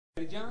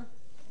John?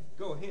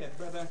 Go ahead,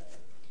 brother.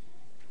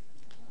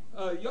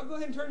 Y'all go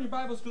ahead and turn your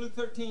Bibles to Luke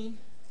 13.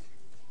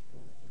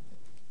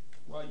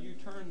 While you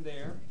turn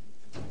there,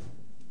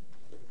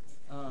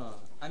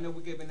 I know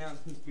we gave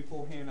announcements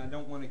beforehand. I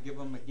don't want to give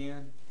them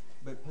again,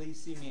 but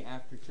please see me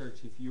after church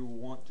if you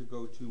want to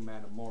go to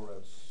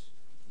Matamoros.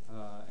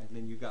 And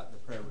then you got the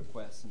prayer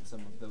requests and some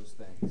of those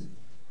things.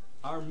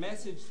 Our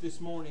message this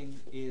morning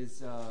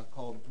is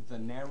called The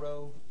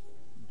Narrow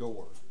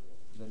Door.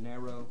 The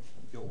Narrow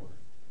Door.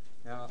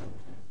 Now,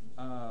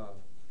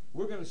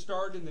 we're going to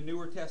start in the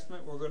Newer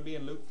Testament. We're going to be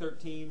in Luke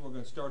 13. We're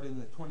going to start in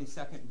the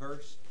 22nd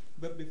verse.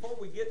 But before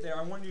we get there,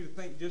 I want you to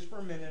think just for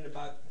a minute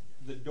about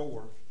the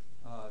door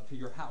to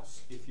your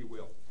house, if you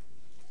will.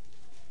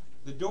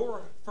 The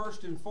door,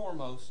 first and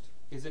foremost,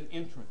 is an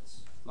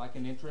entrance, like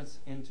an entrance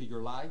into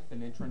your life,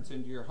 an entrance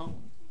into your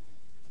home.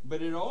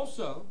 But it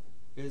also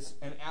is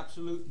an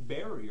absolute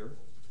barrier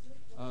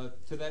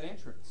to that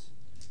entrance.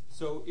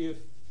 So if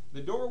the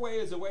doorway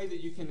is a way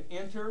that you can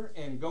enter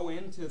and go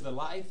into the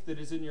life that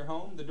is in your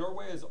home, the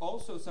doorway is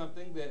also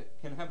something that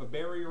can have a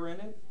barrier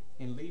in it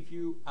and leave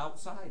you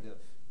outside of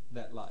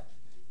that life.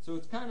 So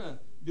it's kind of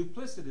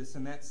duplicitous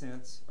in that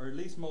sense, or at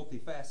least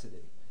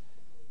multifaceted.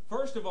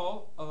 First of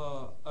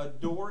all, a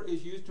door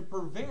is used to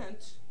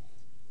prevent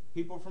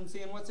people from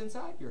seeing what's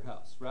inside your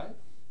house, right?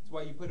 That's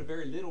why you put a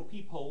very little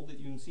peephole that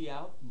you can see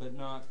out but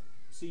not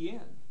see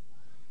in.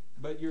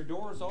 But your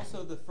door is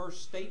also the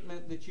first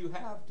statement that you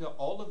have to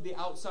all of the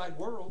outside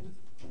world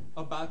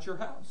about your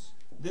house.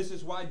 This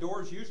is why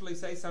doors usually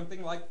say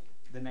something like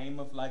the name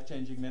of Life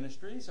Changing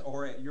Ministries,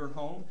 or at your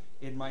home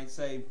it might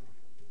say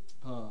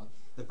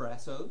the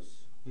Brassos.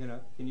 You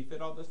know, can you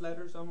fit all those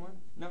letters on one?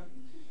 No.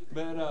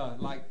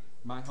 But like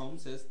my home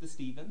says the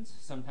Stevens.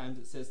 Sometimes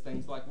it says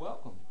things like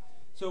welcome.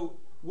 So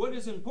what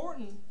is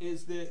important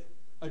is that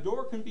a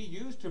door can be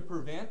used to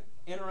prevent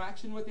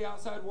interaction with the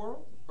outside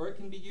world, or it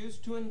can be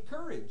used to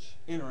encourage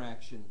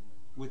interaction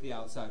with the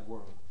outside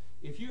world.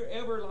 If you're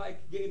ever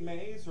like Gabe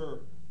Mays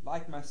or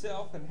like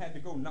myself and had to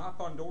go knock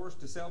on doors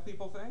to sell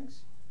people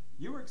things,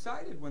 you were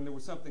excited when there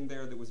was something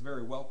there that was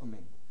very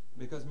welcoming,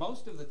 because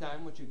most of the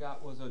time what you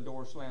got was a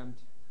door slammed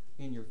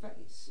in your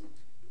face.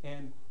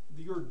 And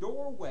your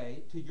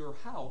doorway to your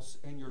house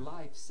and your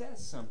life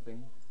says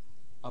something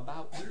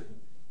about you.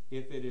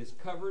 If it is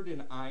covered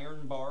in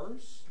iron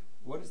bars,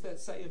 what does that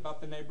say about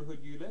the neighborhood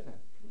you live in?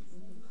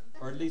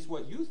 Or at least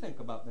what you think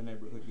about the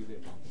neighborhood you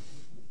live in.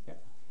 Yeah.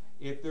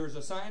 If there's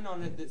a sign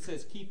on it that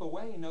says, keep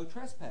away, no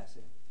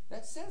trespassing,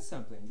 that says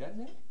something,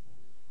 doesn't it?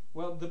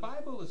 Well, the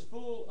Bible is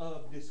full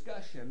of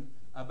discussion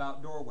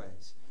about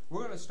doorways.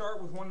 We're going to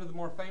start with one of the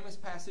more famous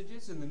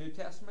passages in the New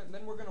Testament, and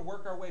then we're going to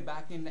work our way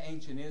back into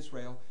ancient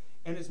Israel.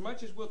 And as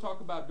much as we'll talk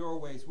about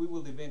doorways, we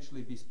will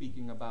eventually be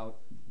speaking about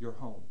your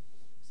home.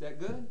 Is that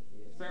good?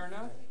 Fair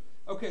enough?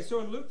 Okay,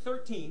 so in Luke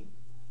 13,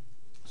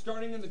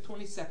 starting in the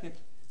 22nd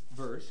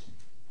verse,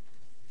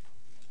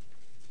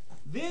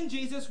 then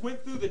Jesus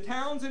went through the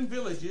towns and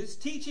villages,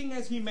 teaching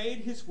as he made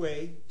his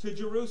way to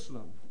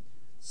Jerusalem.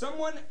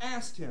 Someone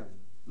asked him,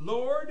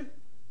 Lord,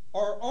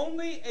 are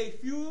only a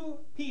few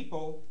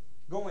people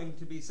going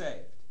to be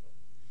saved?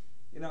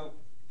 You know,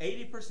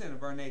 80%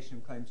 of our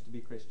nation claims to be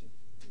Christian.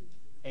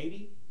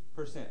 80%.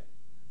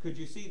 Could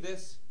you see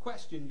this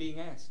question being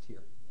asked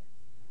here?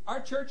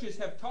 Our churches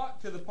have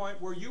taught to the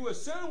point where you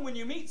assume when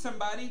you meet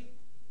somebody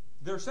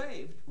they're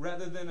saved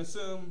rather than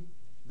assume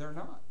they're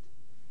not.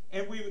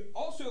 And we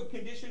also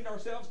conditioned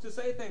ourselves to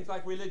say things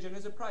like religion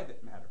is a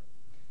private matter.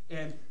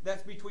 And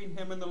that's between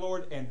him and the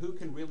Lord, and who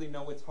can really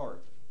know its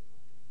heart?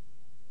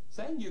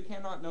 Saying you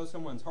cannot know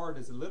someone's heart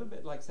is a little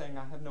bit like saying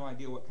I have no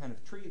idea what kind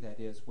of tree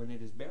that is when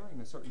it is bearing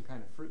a certain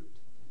kind of fruit.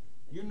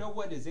 You know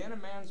what is in a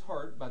man's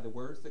heart by the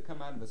words that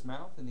come out of his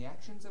mouth and the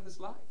actions of his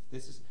life.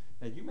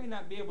 Now you may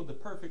not be able to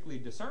perfectly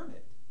discern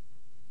it,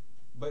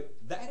 but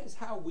that is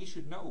how we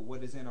should know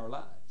what is in our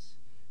lives.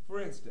 For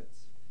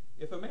instance,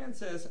 if a man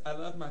says, I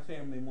love my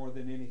family more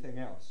than anything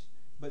else,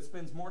 but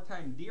spends more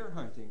time deer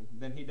hunting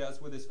than he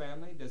does with his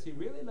family, does he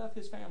really love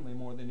his family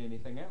more than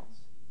anything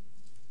else?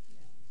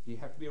 You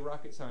have to be a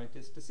rocket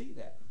scientist to see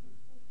that.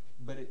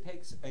 But it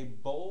takes a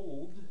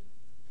bold,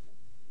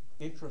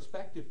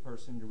 introspective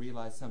person to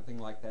realize something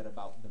like that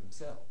about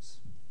themselves.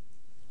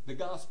 The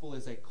gospel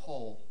is a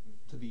call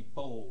to be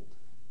bold,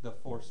 the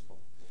forceful.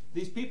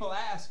 These people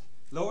ask,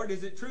 Lord,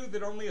 is it true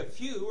that only a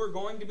few are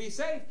going to be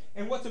saved?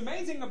 And what's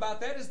amazing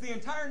about that is the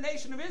entire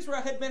nation of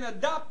Israel had been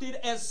adopted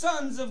as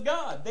sons of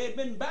God. They had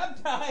been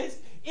baptized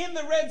in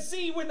the Red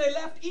Sea when they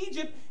left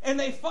Egypt, and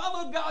they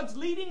followed God's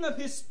leading of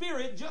His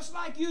Spirit just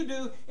like you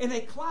do in a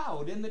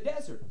cloud in the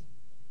desert.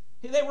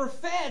 They were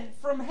fed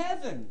from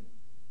heaven.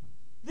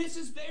 This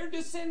is their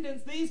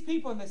descendants, these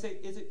people. And they say,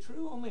 is it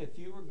true only a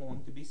few are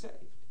going to be saved?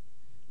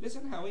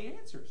 Listen how he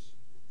answers.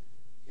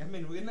 I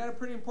mean, isn't that a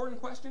pretty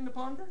important question to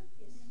ponder?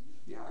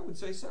 Yeah, I would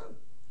say so.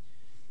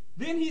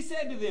 Then he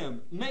said to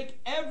them, make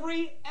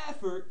every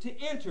effort to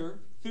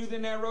enter through the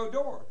narrow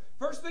door.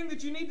 First thing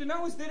that you need to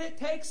know is that it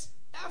takes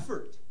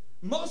effort.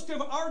 Most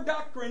of our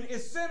doctrine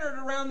is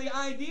centered around the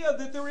idea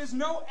that there is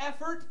no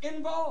effort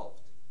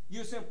involved.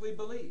 You simply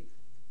believe.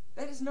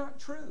 That is not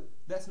true.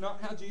 That's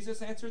not how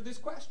Jesus answered this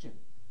question.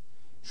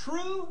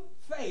 True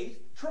faith,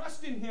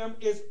 trust in Him,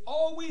 is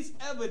always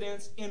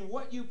evidenced in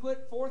what you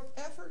put forth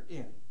effort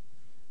in.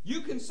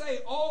 You can say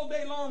all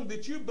day long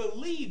that you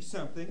believe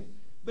something,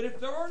 but if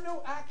there are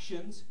no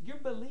actions, your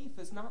belief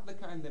is not the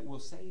kind that will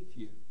save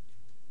you.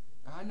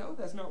 I know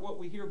that's not what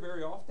we hear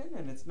very often,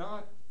 and it's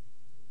not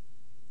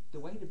the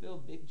way to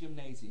build big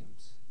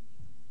gymnasiums.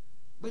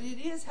 But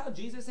it is how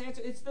Jesus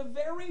answered. It's the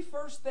very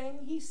first thing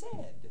He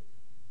said.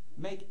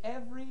 Make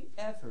every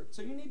effort.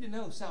 So you need to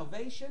know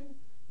salvation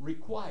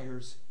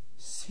requires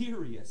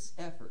serious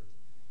effort.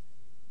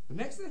 The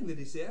next thing that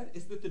He said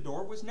is that the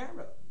door was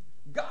narrow.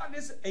 God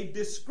is a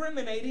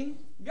discriminating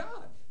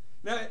God.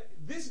 Now,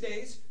 these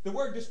days, the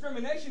word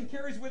discrimination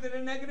carries with it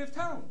a negative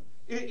tone.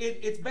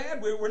 It's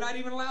bad. We're not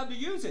even allowed to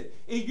use it.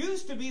 It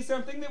used to be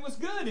something that was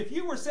good. If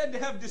you were said to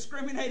have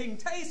discriminating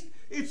taste,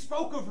 it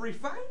spoke of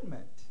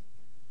refinement.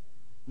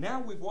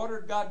 Now we've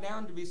watered God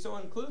down to be so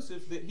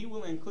inclusive that He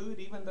will include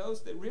even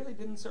those that really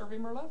didn't serve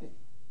Him or love Him.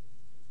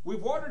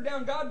 We've watered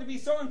down God to be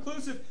so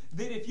inclusive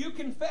that if you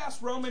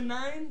confess Romans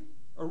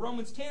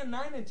 10,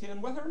 9 and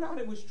 10, whether or not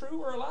it was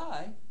true or a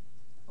lie,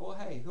 well,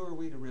 hey, who are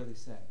we to really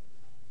say?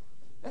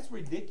 That's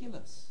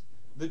ridiculous.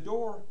 The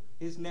door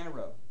is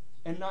narrow,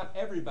 and not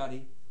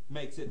everybody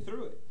makes it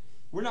through it.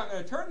 We're not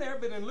going to turn there,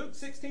 but in Luke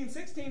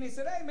 16:16, He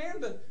said, hey,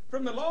 man,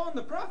 from the law and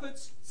the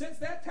prophets, since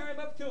that time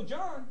up till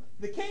John,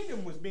 the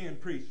kingdom was being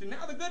preached, and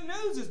now the good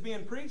news is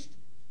being preached,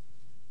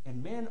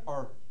 and men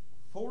are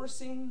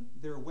forcing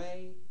their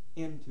way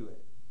into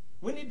it.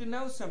 We need to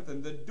know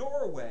something. The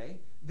doorway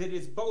that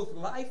is both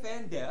life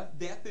and death,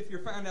 death if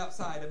you're found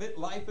outside of it,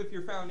 life if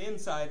you're found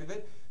inside of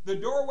it, the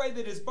doorway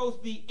that is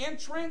both the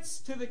entrance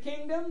to the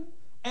kingdom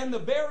and the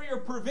barrier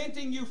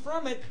preventing you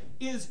from it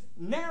is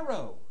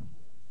narrow.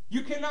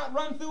 You cannot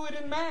run through it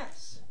in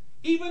mass.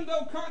 Even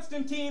though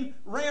Constantine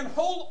ran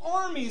whole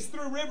armies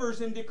through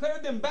rivers and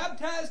declared them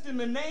baptized in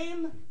the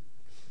name.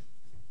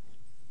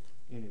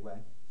 Anyway,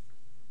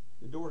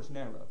 the door is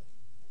narrow.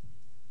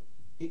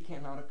 It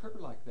cannot occur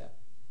like that.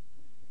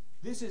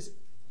 This is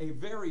a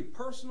very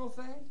personal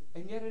thing,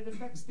 and yet it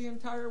affects the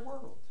entire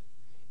world.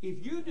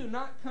 If you do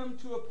not come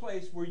to a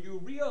place where you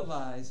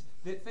realize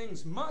that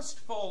things must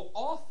fall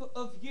off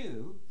of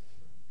you,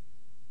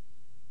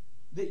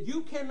 that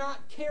you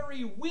cannot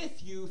carry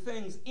with you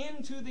things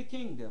into the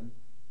kingdom,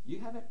 you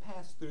haven't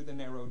passed through the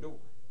narrow door.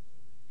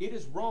 It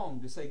is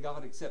wrong to say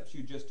God accepts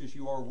you just as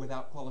you are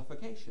without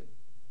qualification.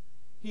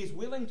 He is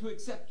willing to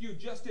accept you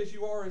just as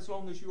you are as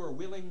long as you are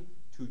willing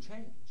to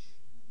change.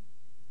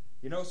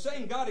 You know,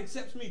 saying God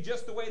accepts me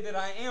just the way that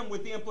I am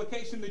with the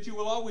implication that you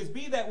will always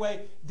be that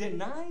way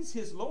denies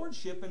His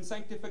lordship and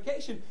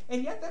sanctification.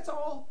 And yet that's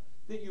all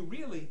that you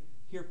really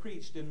hear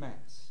preached in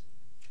Mass.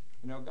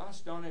 You know, gosh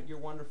darn it, you're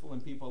wonderful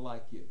and people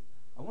like you.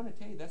 I want to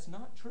tell you that's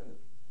not true.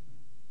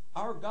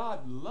 Our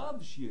God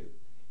loves you.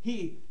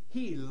 He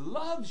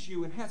loves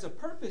you and has a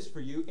purpose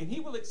for you, and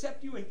He will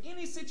accept you in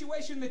any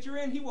situation that you're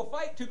in. He will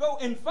fight to go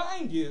and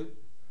find you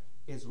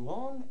as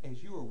long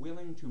as you are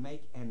willing to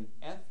make an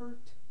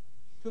effort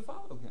to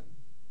follow Him.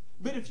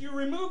 But if you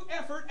remove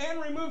effort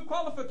and remove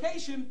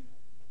qualification,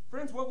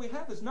 friends, what we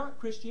have is not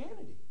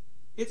Christianity.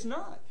 It's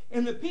not.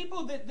 And the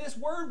people that this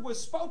word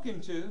was spoken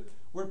to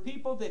were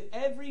people that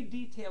every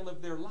detail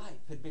of their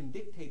life had been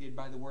dictated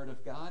by the Word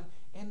of God,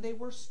 and they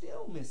were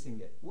still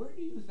missing it. Where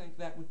do you think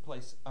that would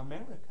place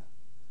America?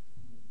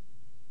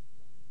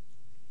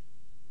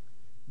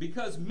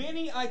 Because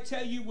many, I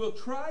tell you, will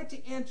try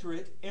to enter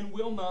it and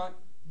will not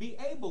be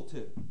able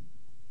to.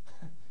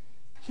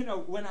 You know,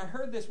 when I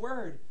heard this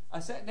word, I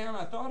sat down and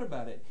I thought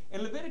about it.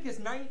 In Leviticus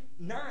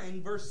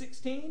 9 verse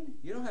 16,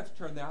 you don't have to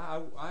turn there.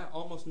 I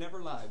almost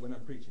never lie when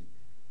I'm preaching.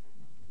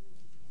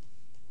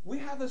 We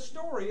have a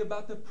story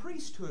about the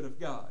priesthood of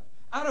God.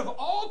 Out of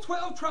all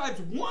 12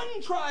 tribes,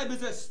 one tribe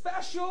is a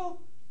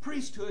special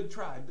priesthood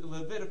tribe, the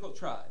Levitical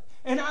tribe.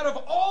 And out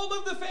of all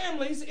of the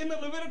families in the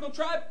Levitical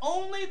tribe,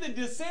 only the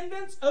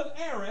descendants of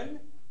Aaron,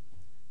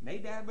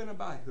 Nadab and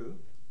Abihu,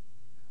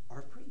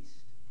 are priests.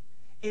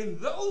 And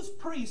those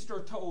priests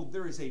are told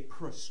there is a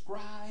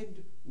prescribed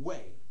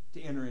way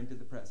to enter into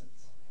the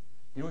presence.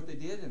 You know what they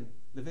did in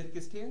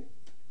Leviticus 10?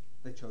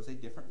 They chose a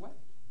different way.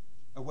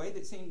 A way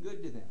that seemed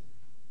good to them.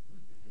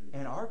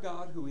 And our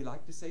God, who we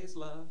like to say is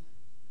love,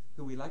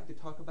 who we like to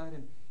talk about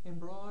in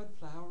broad,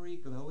 flowery,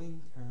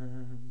 glowing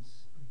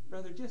terms,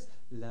 brother, just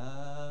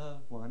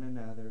love one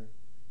another,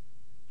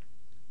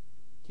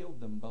 killed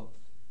them both.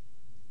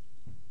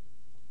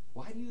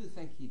 Why do you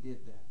think He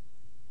did that?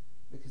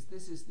 Because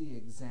this is the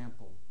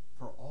example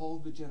for all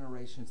the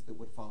generations that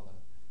would follow.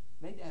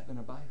 Nadab and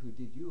Abihu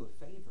did you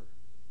a favor.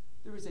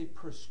 There is a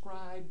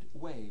prescribed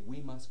way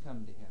we must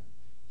come to Him.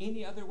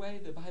 Any other way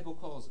the Bible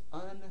calls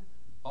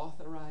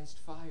unauthorized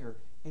fire,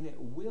 and it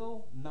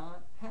will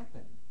not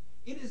happen.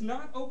 It is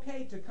not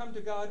okay to come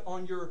to God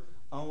on your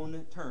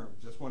own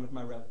terms, as one of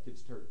my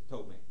relatives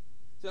told me.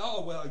 Say,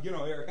 oh, well, you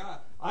know, Eric,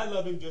 I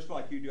love Him just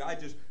like you do.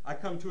 I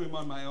come to Him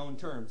on my own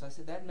terms. I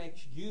said, that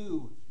makes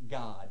you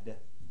God,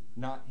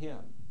 not Him.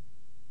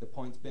 The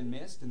point's been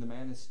missed, and the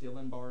man is still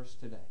in bars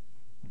today.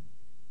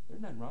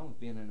 There's nothing wrong with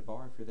being in a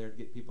bar if you're there to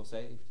get people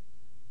saved,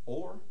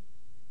 or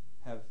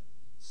have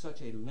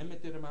such a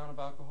limited amount of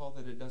alcohol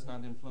that it does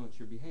not influence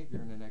your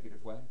behavior in a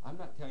negative way. I'm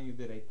not telling you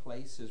that a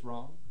place is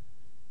wrong,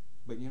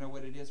 but you know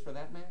what it is for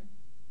that man?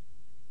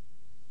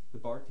 The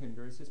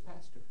bartender is his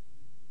pastor.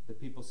 The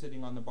people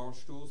sitting on the bar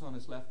stools on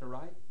his left or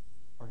right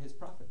are his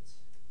prophets.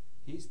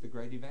 He's the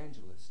great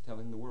evangelist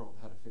telling the world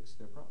how to fix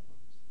their problems.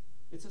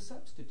 It's a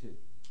substitute.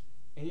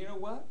 And you know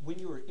what? When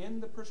you are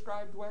in the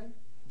prescribed way,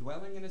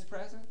 dwelling in his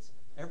presence,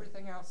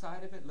 everything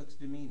outside of it looks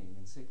demeaning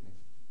and sickening.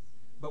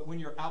 But when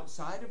you're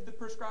outside of the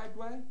prescribed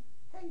way,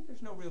 hey,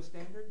 there's no real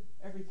standard.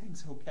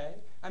 Everything's okay.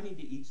 I mean,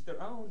 to each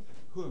their own.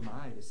 Who am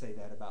I to say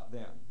that about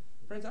them?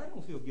 Friends, I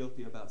don't feel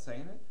guilty about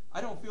saying it.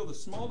 I don't feel the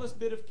smallest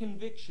bit of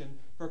conviction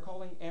for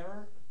calling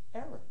error,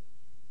 error.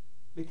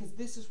 Because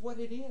this is what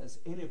it is.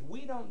 And if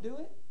we don't do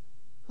it,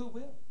 who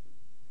will?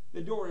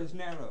 The door is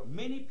narrow.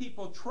 Many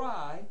people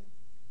try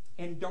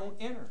and don't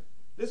enter.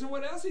 Listen to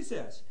what else he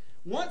says.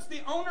 Once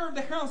the owner of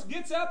the house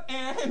gets up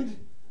and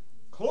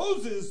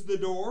closes the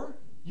door,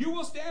 you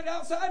will stand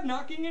outside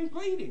knocking and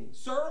pleading,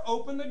 "Sir,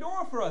 open the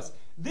door for us."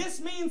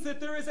 This means that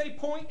there is a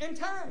point in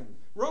time.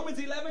 Romans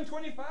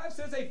 11:25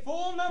 says a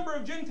full number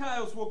of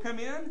Gentiles will come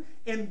in,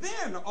 and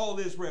then all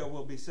Israel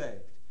will be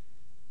saved.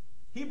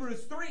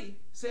 Hebrews 3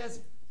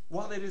 says,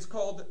 while it is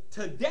called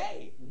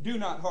today, do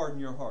not harden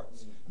your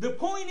hearts. The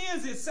point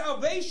is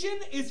salvation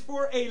is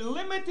for a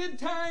limited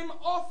time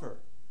offer.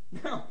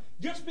 Now,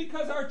 just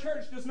because our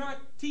church does not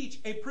teach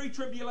a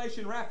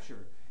pre-tribulation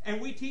rapture, and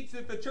we teach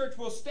that the church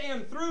will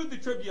stand through the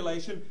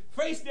tribulation,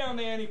 face down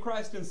the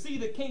Antichrist, and see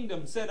the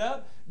kingdom set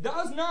up,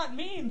 does not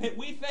mean that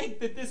we think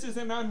that this is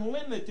an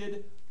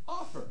unlimited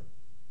offer.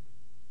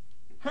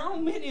 How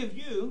many of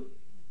you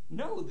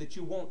know that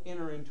you won't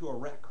enter into a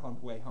wreck on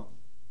the way home?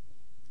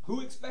 Who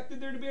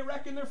expected there to be a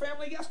wreck in their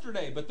family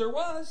yesterday? But there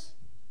was.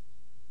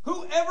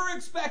 Whoever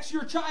expects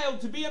your child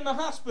to be in the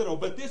hospital?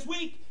 But this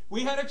week,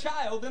 we had a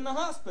child in the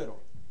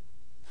hospital.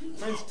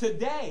 Friends,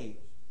 today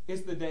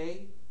is the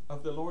day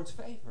of the Lord's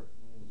favor,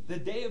 the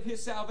day of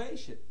His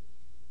salvation.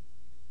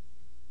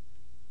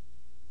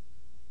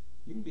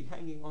 You can be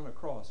hanging on a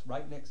cross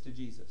right next to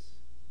Jesus,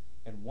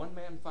 and one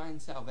man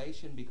finds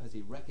salvation because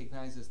he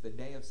recognizes the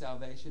day of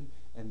salvation,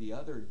 and the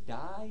other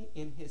die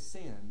in his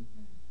sin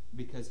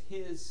because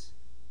his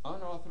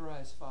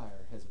unauthorized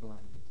fire has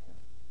blinded him.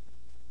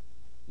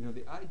 You know,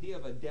 the idea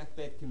of a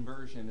deathbed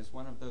conversion is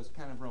one of those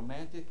kind of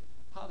romantic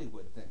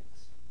Hollywood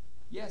things.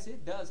 Yes,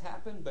 it does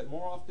happen, but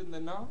more often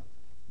than not,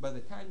 by the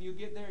time you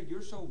get there,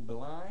 you're so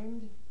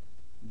blind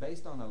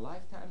based on a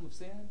lifetime of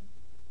sin,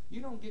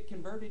 you don't get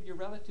converted. Your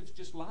relatives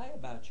just lie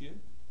about you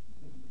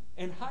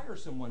and hire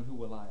someone who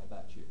will lie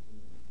about you.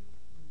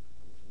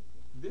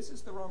 This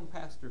is the wrong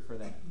pastor for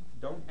that.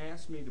 Don't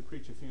ask me to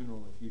preach a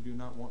funeral if you do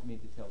not want me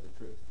to tell the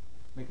truth.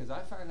 Because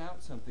I find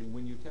out something,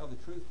 when you tell the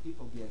truth,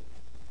 people get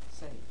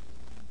saved.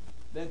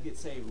 They'll get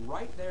saved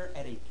right there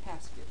at a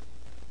casket,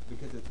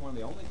 because it's one of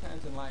the only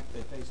times in life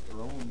they face their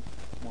own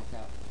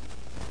mortality.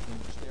 When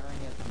you're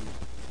staring at the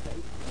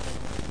fate of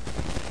their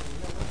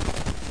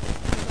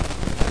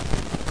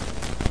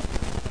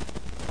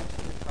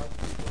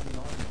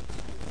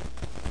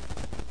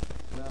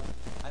well,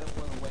 I don't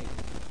want to wait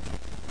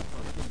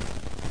for a funeral.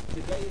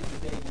 Today is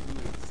the day when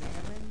you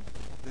examine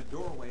the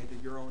doorway to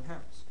your own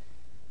house.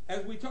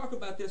 As we talk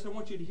about this, I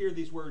want you to hear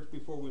these words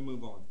before we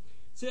move on.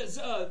 It says,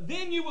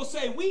 then you will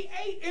say, we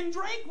ate and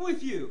drank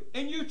with you,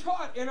 and you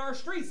taught in our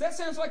streets. That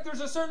sounds like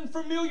there's a certain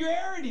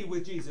familiarity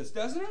with Jesus,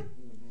 doesn't it?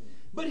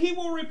 But he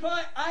will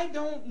reply, I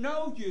don't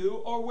know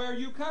you or where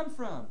you come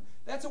from.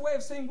 That's a way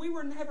of saying we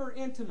were never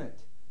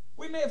intimate.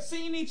 We may have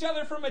seen each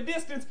other from a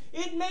distance.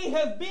 It may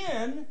have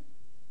been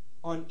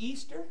on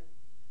Easter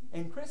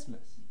and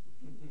Christmas,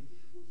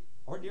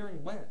 or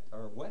during Lent,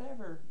 or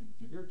whatever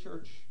your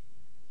church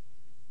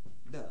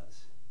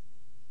does.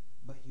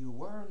 But you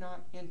were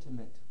not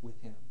intimate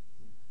with him.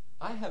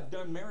 I have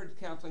done marriage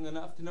counseling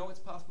enough to know it's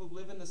possible to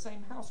live in the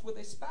same house with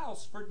a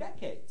spouse for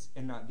decades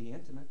and not be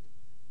intimate.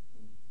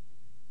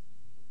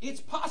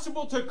 It's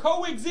possible to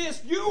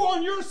coexist, you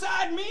on your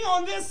side, me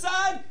on this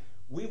side.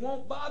 We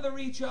won't bother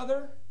each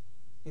other.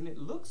 And it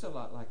looks a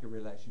lot like a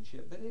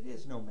relationship, but it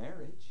is no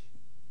marriage.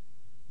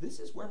 This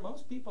is where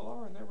most people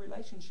are in their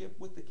relationship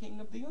with the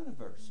King of the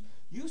universe.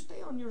 You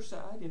stay on your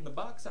side in the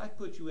box I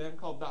put you in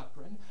called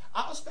doctrine.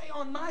 I'll stay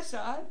on my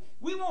side.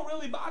 We won't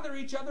really bother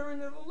each other,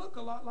 and it'll look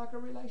a lot like a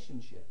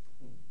relationship.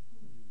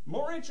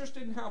 More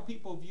interested in how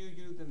people view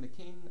you than the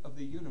King of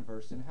the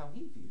universe and how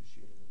he views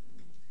you.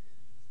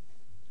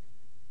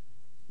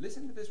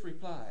 Listen to this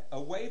reply.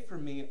 Away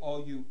from me,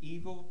 all you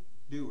evil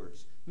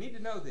doers. Need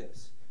to know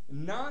this.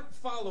 Not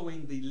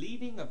following the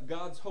leading of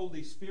God's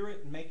Holy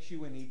Spirit makes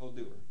you an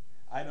evildoer.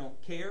 I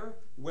don't care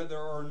whether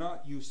or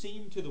not you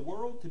seem to the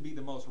world to be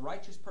the most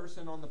righteous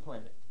person on the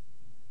planet.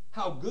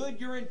 How good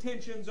your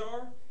intentions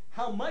are,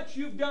 how much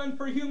you've done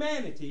for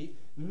humanity,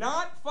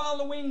 not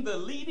following the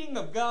leading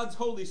of God's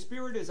Holy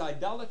Spirit is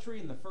idolatry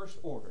in the first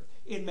order.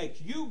 It makes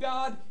you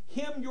God,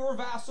 him your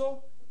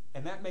vassal,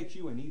 and that makes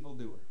you an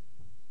evildoer.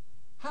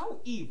 How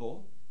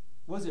evil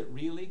was it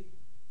really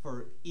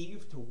for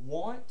Eve to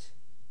want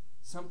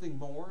something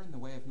more in the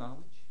way of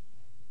knowledge?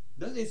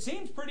 It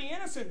seems pretty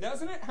innocent,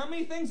 doesn't it? How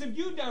many things have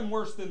you done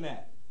worse than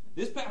that?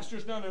 This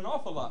pastor's done an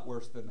awful lot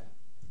worse than that.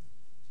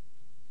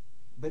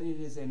 But it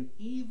is an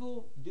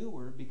evil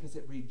doer because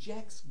it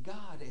rejects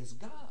God as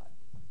God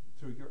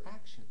through your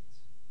actions.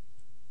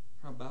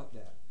 How about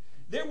that?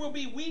 There will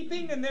be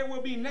weeping and there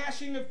will be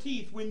gnashing of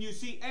teeth when you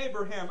see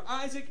Abraham,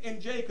 Isaac,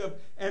 and Jacob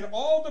and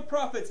all the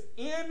prophets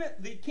in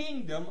the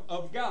kingdom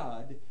of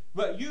God,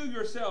 but you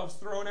yourselves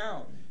thrown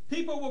out.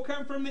 People will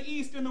come from the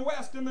east and the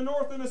west and the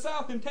north and the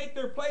south and take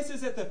their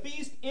places at the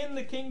feast in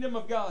the kingdom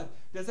of God.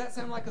 Does that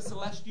sound like a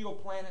celestial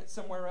planet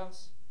somewhere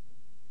else?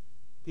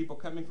 People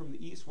coming from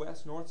the east,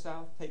 west, north,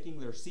 south, taking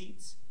their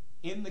seats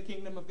in the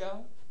kingdom of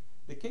God?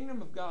 The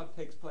kingdom of God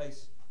takes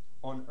place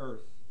on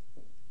earth.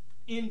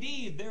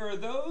 Indeed, there are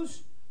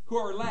those who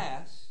are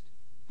last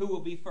who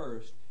will be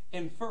first,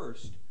 and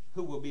first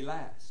who will be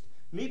last.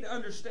 Need to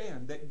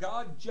understand that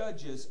God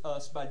judges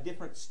us by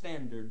different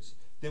standards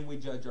than we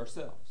judge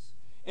ourselves.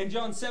 In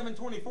John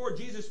 7:24,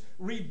 Jesus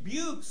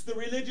rebukes the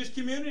religious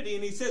community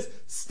and he says,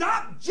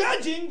 stop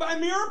judging by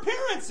mere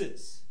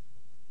appearances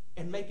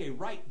and make a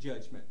right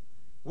judgment.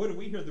 What do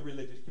we hear the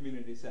religious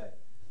community say?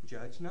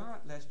 Judge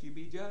not, lest you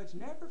be judged.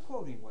 Never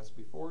quoting what's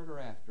before it or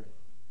after it.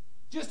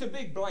 Just a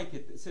big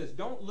blanket that says,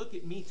 don't look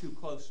at me too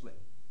closely.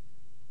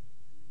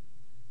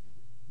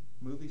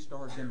 Movie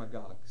star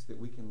demagogues that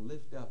we can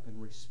lift up and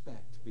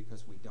respect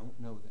because we don't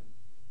know them.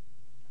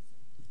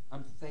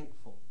 I'm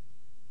thankful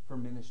for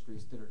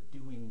ministries that are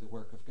doing the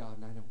work of God,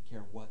 and I don't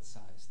care what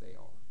size they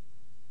are.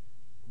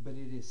 But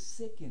it is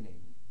sickening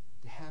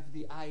to have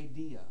the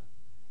idea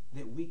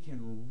that we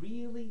can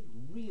really,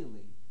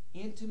 really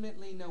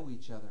intimately know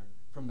each other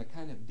from the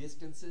kind of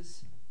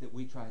distances that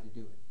we try to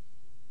do it.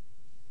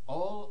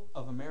 All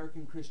of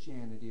American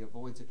Christianity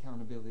avoids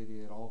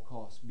accountability at all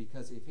costs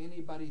because if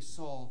anybody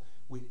saw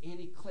with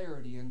any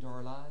clarity into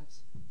our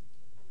lives,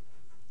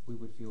 we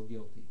would feel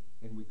guilty.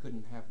 And we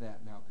couldn't have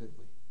that now, could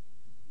we?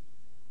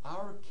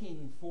 Our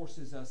King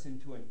forces us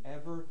into an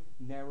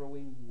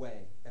ever-narrowing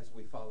way as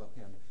we follow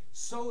him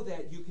so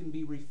that you can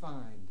be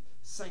refined,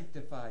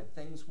 sanctified,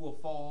 things will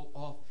fall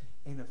off,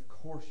 and of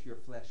course your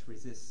flesh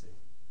resists it.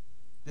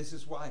 This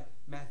is why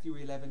Matthew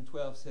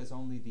 11:12 says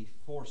only the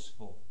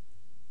forceful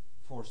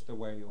force their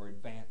way or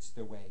advance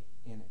their way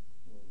in it.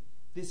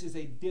 This is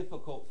a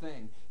difficult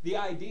thing. The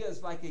idea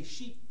is like a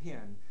sheep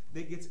pen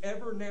that gets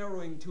ever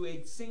narrowing to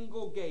a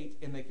single gate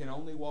and they can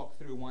only walk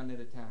through one at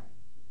a time.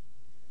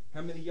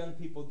 How many young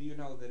people do you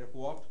know that have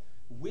walked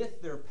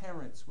with their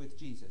parents with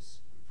Jesus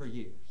for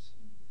years?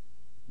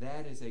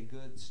 That is a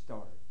good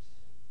start,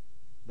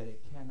 but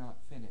it cannot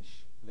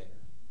finish there.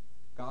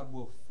 God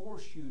will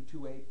force you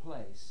to a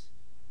place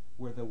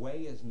where the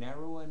way is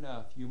narrow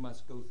enough you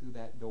must go through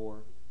that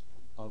door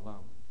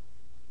alone.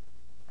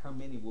 How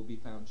many will be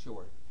found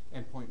short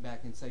and point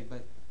back and say,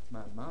 but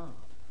my mom,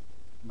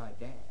 my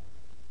dad,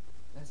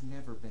 that's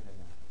never been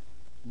enough.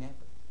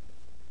 Never.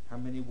 How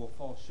many will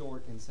fall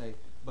short and say,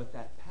 but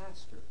that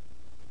pastor,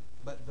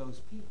 but those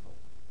people,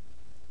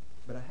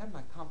 but I have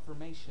my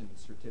confirmation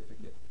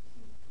certificate.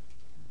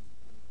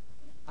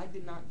 I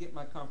did not get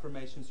my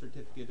confirmation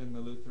certificate in the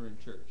Lutheran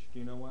church. Do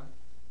you know why?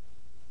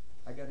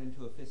 I got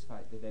into a fist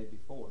fight the day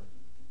before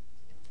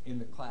in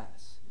the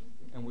class.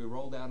 And we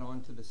rolled out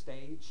onto the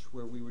stage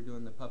where we were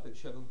doing the puppet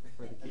show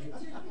for the kids.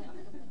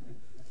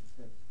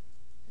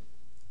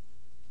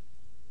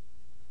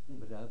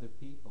 But other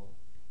people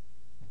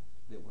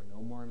that were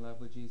no more in love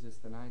with Jesus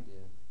than I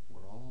did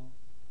were all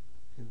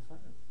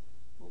confirmed.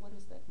 Well, what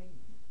does that mean?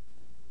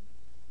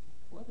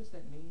 What does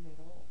that mean at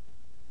all?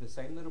 The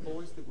same little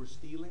boys that were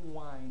stealing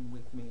wine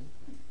with me,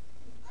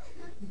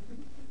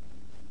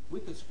 we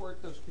could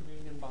squirt those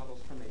communion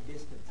bottles from a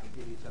distance and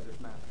hit each other's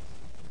mouths.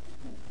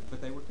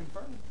 But they were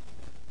confirmed.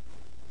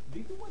 Do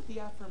you want the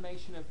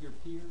affirmation of your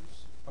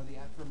peers or the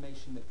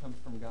affirmation that comes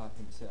from God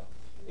himself?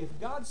 If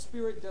God's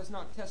Spirit does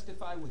not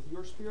testify with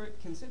your spirit,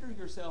 consider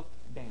yourself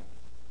damned.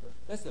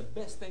 That's the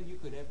best thing you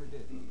could ever do.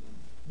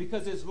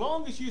 Because as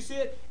long as you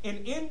sit in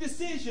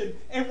indecision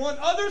and want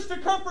others to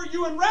comfort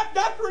you and wrap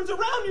doctrines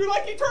around you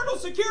like eternal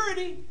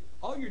security,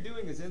 all you're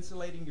doing is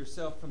insulating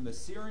yourself from the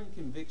searing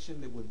conviction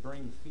that would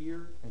bring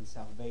fear and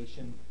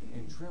salvation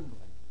and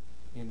trembling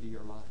into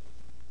your life.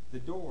 The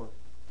door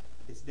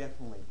is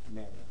definitely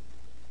narrow.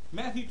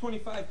 Matthew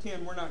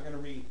 25:10 we're not going to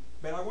read,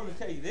 but I want to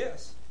tell you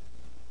this.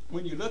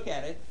 When you look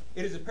at it,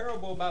 it is a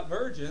parable about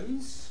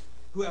virgins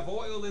who have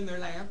oil in their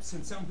lamps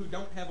and some who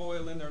don't have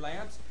oil in their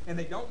lamps, and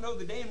they don't know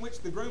the day in which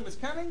the groom is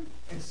coming,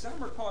 and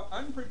some are caught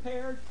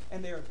unprepared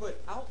and they are put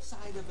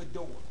outside of a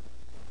door.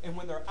 And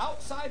when they're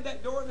outside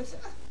that door, they say,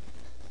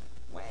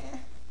 well,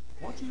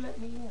 won't you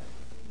let me in? And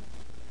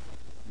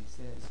he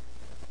says,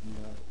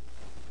 no,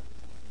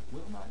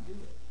 will not do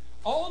it.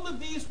 All of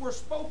these were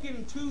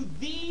spoken to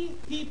the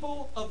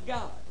people of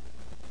God,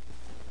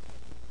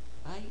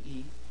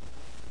 i.e.,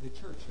 the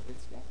church of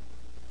its day.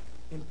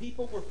 And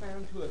people were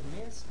found to have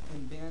missed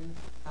and been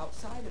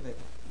outside of it.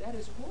 That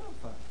is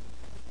horrifying.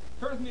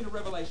 Turn with me to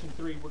Revelation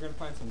 3. We're going to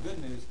find some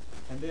good news,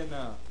 and then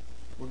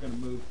we're going to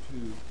move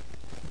to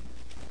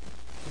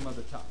some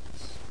other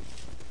topics.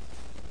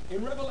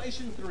 In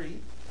Revelation 3,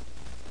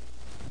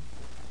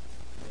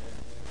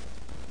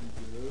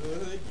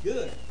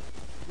 good.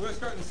 We're going to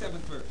start in the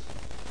 7th verse.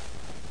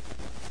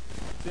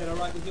 Is that all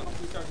right with you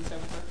if we start in the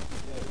 7th verse?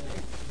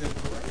 The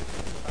great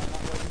thing about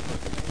not working for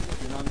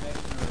the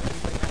denomination or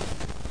anything else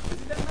is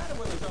it doesn't matter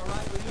whether it's all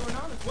right with you or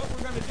not. It's what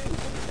we're going to do.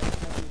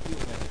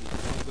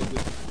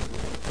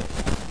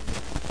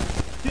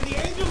 To the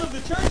angel of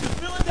the church of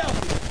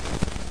Philadelphia,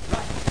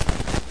 right.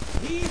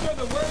 These are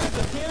the words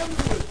of him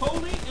who is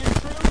holy and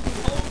true, who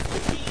holds the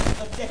key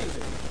of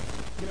David.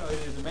 You know, it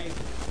is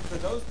amazing. For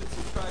those that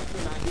subscribe to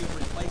an idea of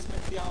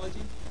replacement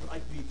theology, like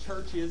the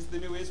church is the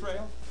new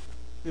Israel,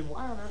 then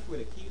why on earth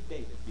would a key of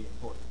David be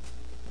important?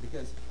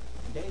 Because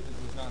David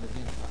was not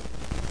identified.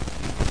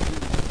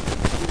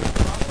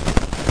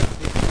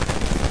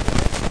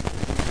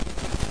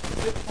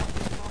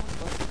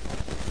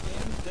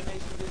 In the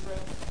nation of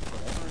Israel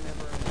forever and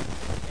ever and ever.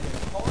 And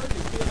as hard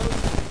as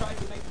theologians tried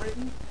to make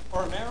Britain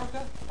or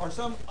America or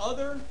some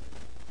other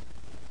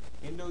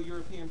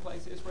Indo-European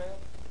place Israel,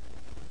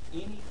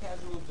 any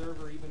casual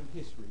observer, even of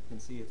history, can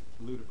see it's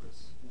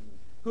ludicrous.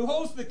 Who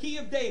holds the key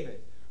of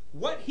David?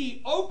 What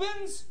he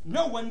opens,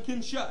 no one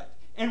can shut.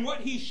 And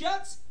what he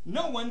shuts,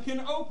 no one can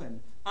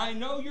open. I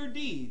know your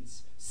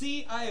deeds.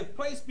 See, I have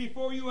placed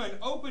before you an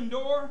open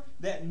door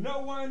that no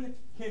one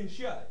can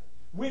shut.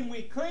 When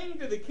we cling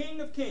to the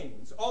King of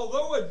Kings,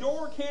 although a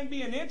door can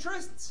be an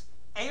entrance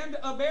and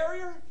a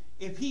barrier,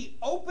 if he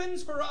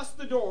opens for us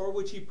the door,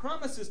 which he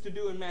promises to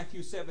do in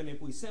Matthew 7,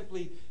 if we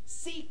simply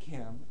seek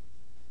him,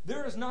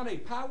 there is not a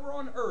power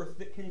on earth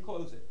that can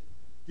close it.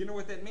 Do you know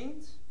what that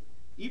means?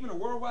 Even a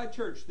worldwide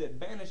church that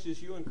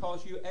banishes you and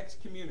calls you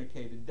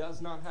excommunicated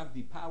does not have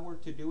the power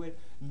to do it,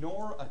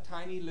 nor a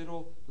tiny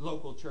little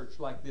local church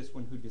like this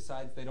one who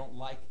decides they don't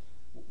like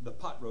the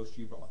pot roast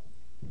you brought.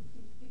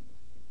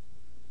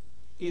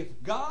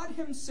 If God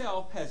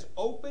himself has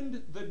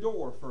opened the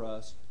door for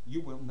us, you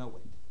will know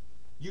it.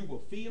 You will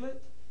feel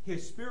it.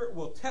 His Spirit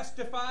will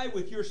testify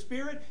with your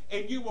spirit,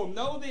 and you will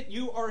know that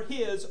you are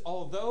his,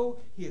 although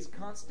he is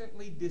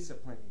constantly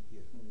disciplining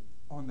you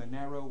on the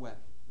narrow way.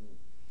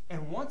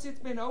 And once it's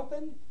been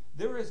opened,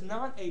 there is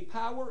not a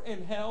power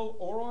in hell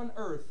or on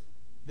earth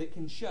that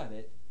can shut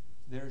it.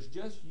 There's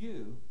just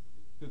you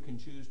who can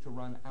choose to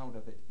run out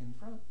of it in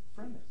front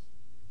of it.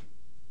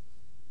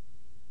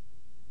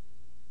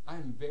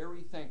 I'm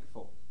very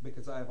thankful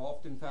because I have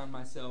often found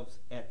myself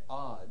at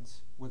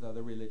odds with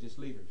other religious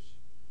leaders.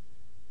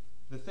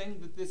 The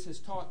thing that this has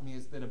taught me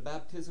is that a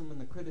baptism in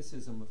the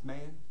criticism of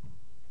man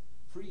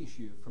frees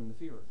you from the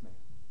fear of man.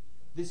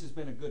 This has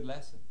been a good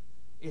lesson.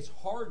 It's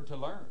hard to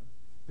learn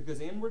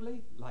because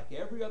inwardly, like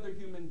every other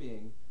human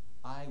being,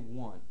 I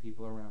want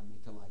people around me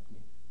to like me.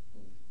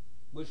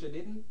 Wish I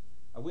didn't.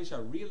 I wish I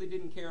really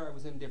didn't care. I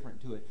was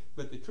indifferent to it.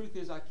 But the truth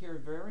is I care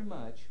very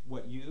much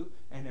what you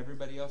and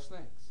everybody else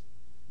thinks.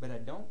 But I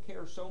don't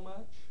care so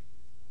much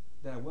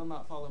that I will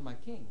not follow my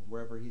king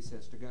wherever he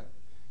says to go.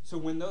 So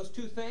when those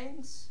two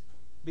things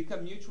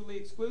become mutually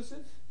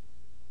exclusive,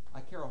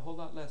 I care a whole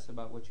lot less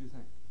about what you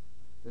think.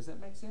 Does that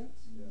make sense?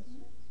 Yes.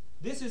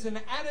 This is an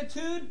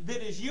attitude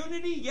that is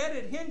unity, yet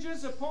it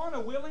hinges upon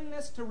a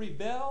willingness to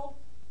rebel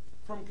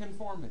from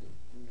conformity.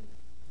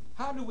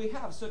 How do we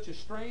have such a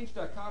strange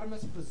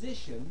dichotomous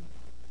position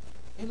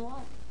in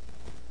life?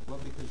 Well,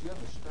 because you have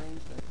a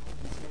strange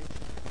dichotomous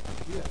nature.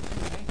 You have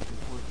two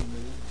natures working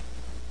with you.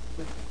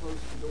 But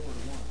close the door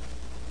to one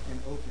and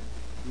open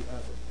the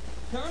other.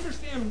 To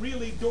understand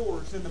really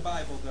doors in the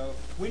Bible, though,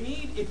 we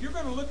need, if you're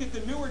going to look at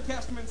the Newer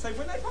Testament and say,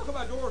 when they talk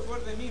about doors,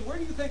 what do they mean? Where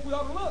do you think we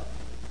ought to look?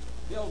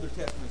 The Older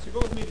Testament. So go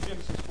with me to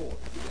Genesis 4. You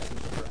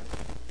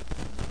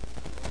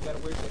got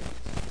to wear tickets.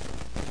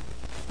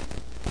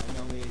 I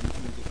know the 80s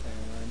music fan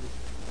around it.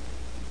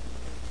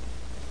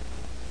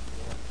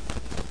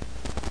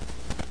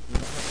 You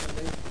don't have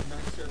Sunday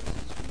night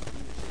services when you do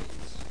your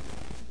shades.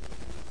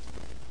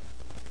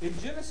 In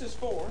Genesis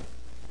 4,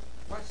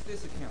 watch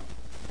this account.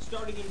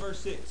 Starting in verse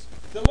 6.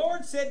 The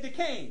Lord said to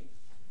Cain,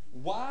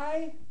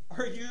 why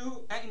are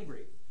you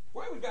angry?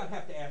 Why would God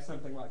have to ask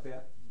something like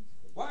that?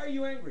 Why are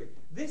you angry?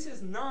 This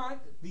is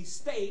not the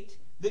state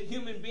that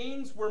human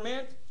beings were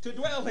meant to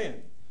dwell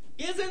in.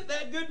 Isn't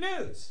that good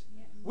news?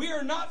 Yeah. We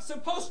are not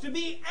supposed to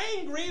be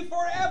angry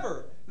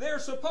forever. They're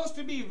supposed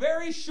to be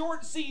very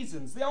short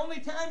seasons. The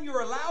only time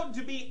you're allowed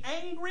to be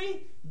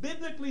angry,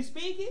 biblically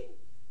speaking,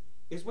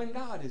 is when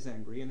God is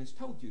angry and has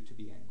told you to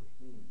be angry.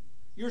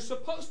 You're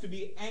supposed to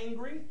be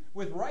angry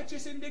with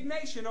righteous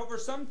indignation over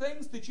some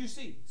things that you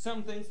see,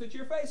 some things that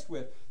you're faced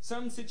with,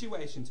 some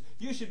situations.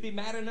 You should be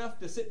mad enough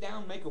to sit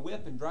down, make a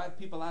whip, and drive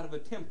people out of a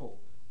temple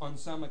on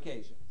some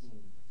occasions.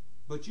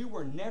 But you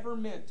were never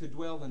meant to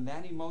dwell in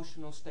that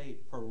emotional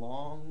state for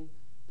long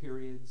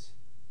periods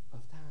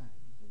of time.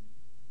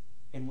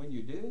 And when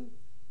you do,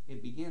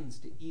 it begins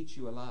to eat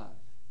you alive.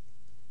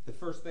 The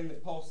first thing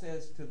that Paul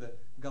says to the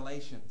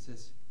Galatians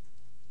is,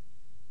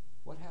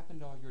 what happened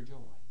to all your joy?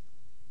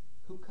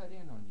 Who cut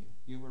in on you?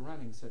 You were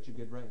running such a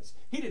good race.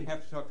 He didn't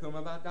have to talk to them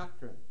about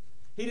doctrine.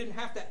 He didn't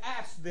have to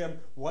ask them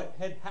what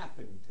had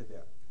happened to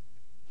them.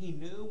 He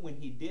knew when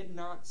he did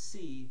not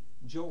see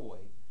joy,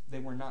 they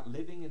were not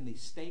living in the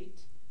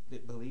state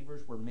that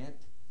believers were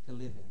meant to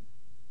live in.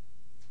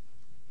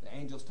 The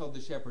angels told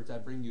the shepherds, I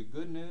bring you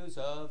good news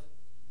of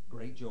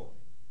great joy.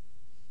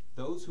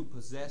 Those who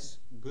possess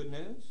good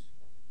news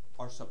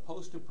are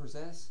supposed to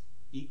possess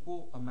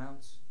equal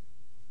amounts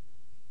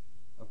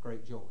of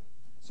great joy.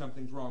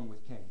 Something's wrong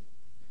with Cain.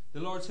 The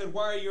Lord said,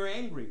 why are you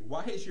angry?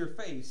 Why is your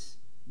face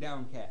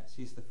downcast?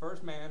 He's the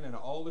first man in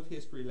all of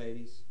history,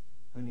 ladies,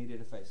 who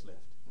needed a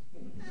facelift.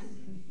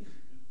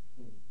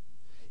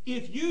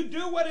 If you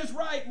do what is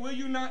right, will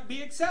you not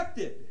be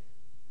accepted?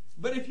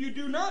 But if you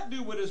do not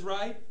do what is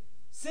right,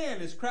 sin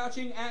is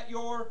crouching at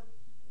your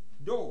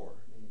door.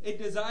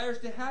 It desires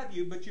to have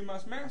you, but you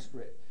must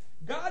master it.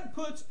 God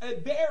puts a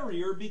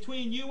barrier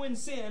between you and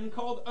sin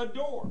called a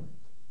door.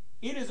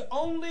 It is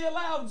only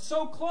allowed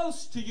so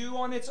close to you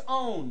on its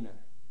own.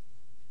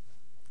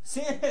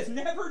 Sin has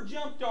never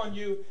jumped on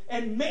you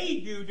and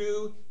made you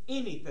do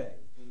anything.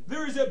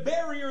 There is a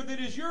barrier that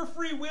is your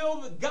free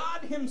will, that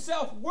God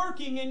himself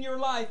working in your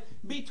life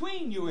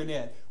between you and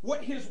it.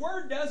 What his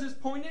word does is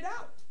point it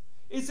out.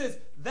 It says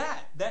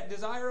that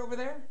desire over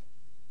there,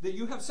 that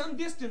you have some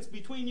distance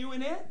between you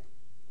and it,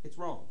 it's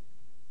wrong.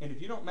 And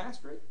if you don't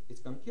master it, it's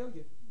going to kill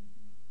you.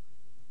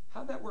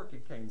 How'd that work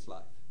in Cain's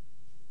life?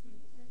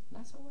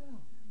 Not so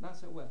well. Not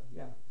so well,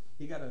 yeah.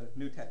 He got a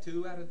new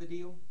tattoo out of the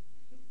deal.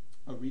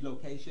 A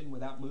relocation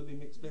without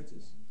moving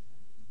expenses.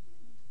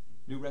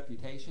 New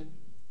reputation.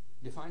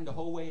 Defined a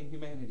whole way in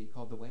humanity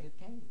called the way of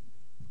Cain.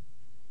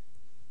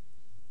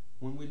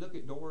 When we look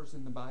at doors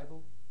in the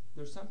Bible,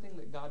 there's something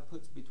that God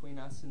puts between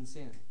us and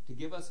sin to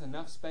give us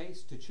enough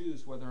space to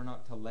choose whether or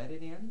not to let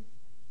it in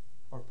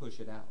or push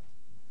it out.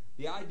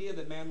 The idea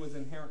that man was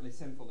inherently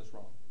sinful is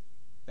wrong.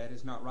 That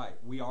is not right.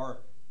 We are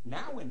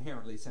now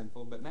inherently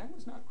sinful, but man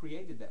was not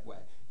created that way.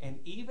 And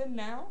even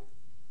now,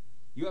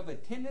 you have a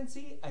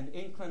tendency, an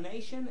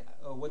inclination,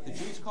 what the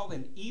Jews call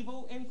an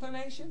evil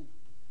inclination.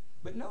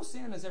 But no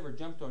sin has ever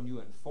jumped on you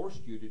and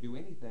forced you to do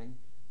anything.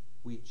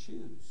 We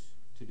choose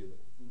to do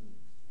it.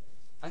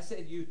 I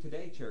say to you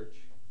today, church,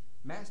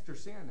 master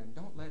sin and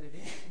don't let it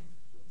in.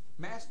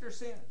 Master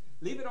sin.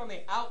 Leave it on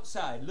the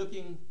outside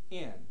looking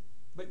in.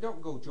 But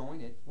don't go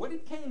join it. What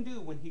did Cain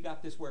do when he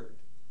got this word?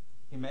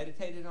 He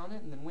meditated on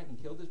it and then went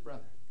and killed his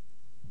brother.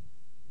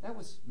 That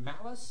was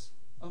malice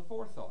of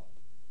forethought.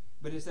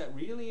 But is that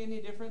really any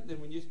different than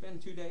when you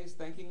spend 2 days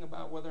thinking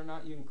about whether or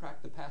not you can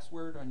crack the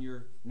password on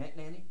your net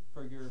nanny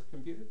for your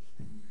computer?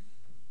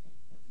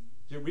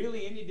 Is it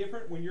really any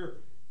different when you're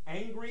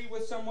angry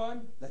with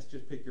someone? Let's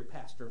just pick your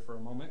pastor for a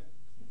moment.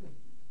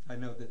 I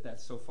know that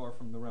that's so far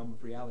from the realm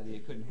of reality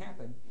it couldn't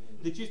happen.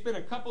 Did you spend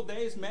a couple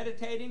days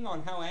meditating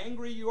on how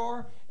angry you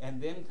are, and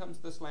then comes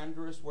the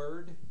slanderous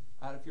word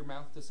out of your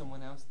mouth to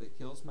someone else that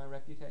kills my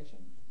reputation?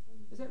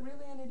 Is that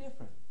really any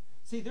different?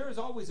 See, there is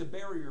always a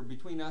barrier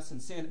between us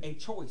and sin, a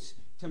choice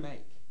to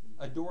make,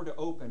 a door to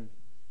open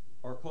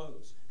or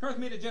close. Turn with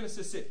me to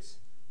Genesis 6.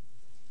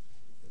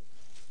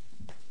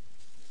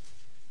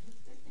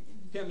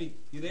 Tell me,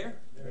 you there?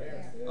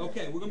 Yeah.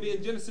 Okay, we're going to be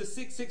in Genesis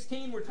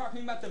 6:16. We're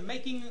talking about the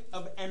making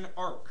of an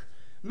ark.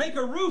 Make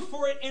a roof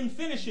for it and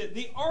finish it.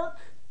 The ark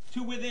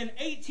to within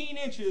 18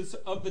 inches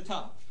of the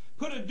top.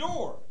 Put a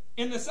door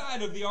in the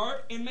side of the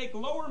ark and make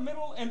lower,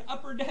 middle, and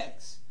upper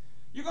decks.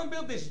 You're going to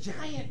build this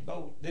giant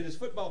boat that is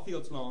football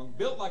fields long,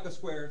 built like a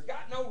square. It's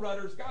got no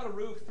rudders, got a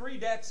roof, 3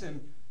 decks,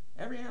 and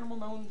every animal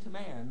known to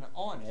man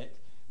on it.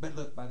 But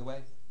look, by the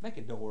way, make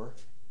a door.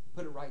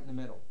 Put it right in the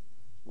middle.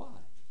 Why?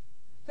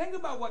 Think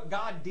about what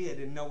God did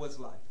in Noah's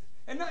life.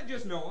 And not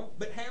just Noah,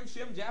 but Ham,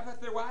 Shem, Japheth,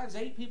 their wives,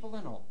 8 people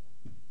in all.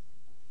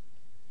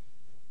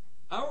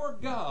 Our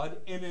God,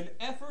 in an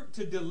effort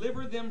to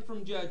deliver them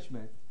from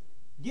judgment,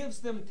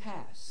 gives them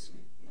tasks.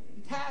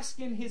 Tasks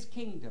in his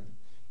kingdom.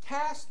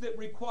 Tasks that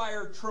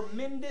require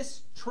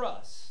tremendous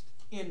trust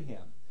in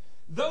him.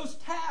 Those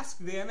tasks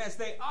then, as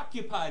they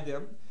occupy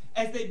them,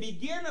 as they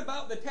begin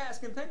about the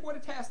task, and think what a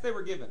task they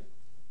were given.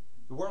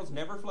 The world's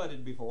never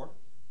flooded before,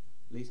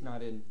 at least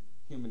not in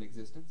human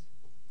existence.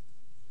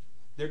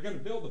 They're going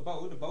to build a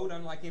boat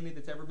unlike any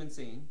that's ever been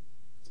seen.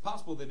 It's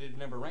possible that it had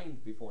never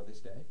rained before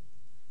this day.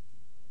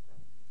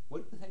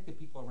 What do you think the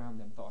people around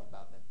them thought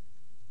about them?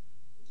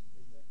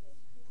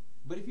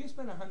 But if you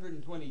spend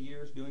 120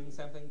 years doing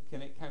something,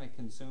 can it kind of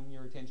consume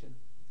your attention?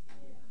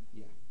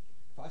 Yeah.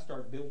 If I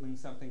start building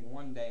something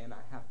one day and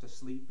I have to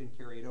sleep and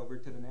carry it over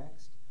to the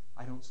next,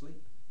 I don't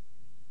sleep.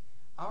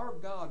 Our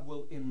God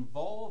will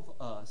involve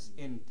us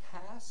in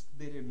tasks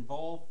that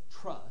involve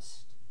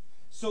trust,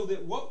 so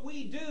that what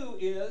we do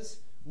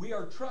is we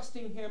are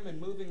trusting him and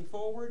moving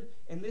forward,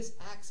 and this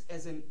acts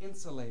as an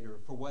insulator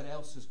for what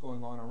else is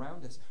going on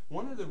around us.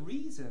 One of the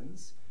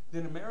reasons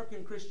that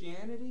American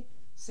Christianity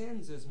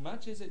sins as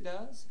much as it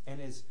does and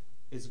is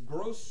as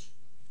gross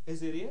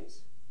as it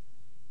is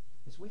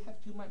we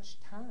have too much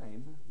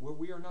time where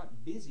we are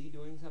not busy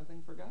doing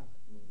something for God.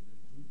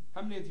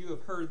 How many of you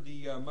have heard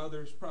the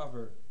mother's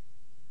proverb?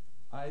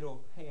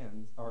 idle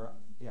hands,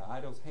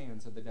 idle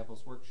hands of the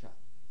devil's workshop.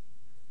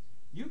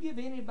 You give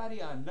anybody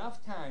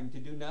enough time to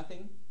do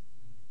nothing,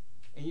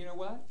 and you know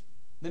what?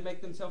 They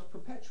make themselves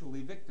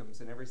perpetually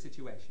victims in every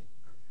situation.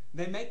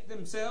 They make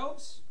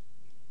themselves,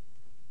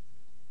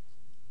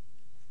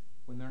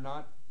 when they're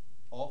not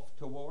off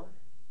to war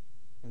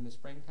in the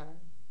springtime,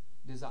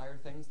 desire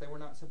things they were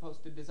not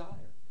supposed to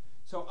desire.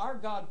 So our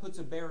God puts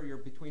a barrier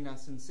between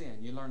us and sin.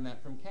 You learn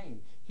that from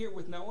Cain. Here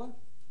with Noah,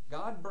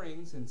 God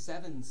brings in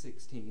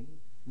 7:16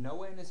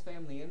 Noah and his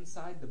family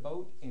inside the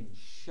boat and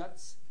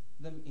shuts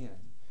them in.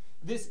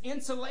 This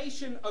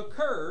insulation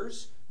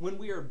occurs when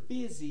we are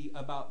busy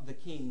about the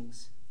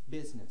king's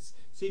business.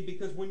 See,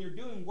 because when you're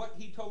doing what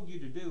he told you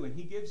to do, and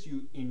he gives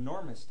you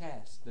enormous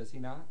tasks, does he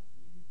not?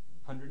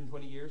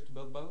 120 years to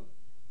build a boat?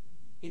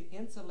 It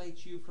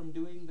insulates you from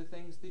doing the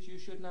things that you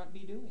should not be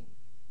doing.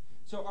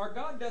 So our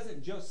God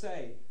doesn't just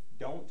say,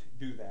 don't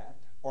do that,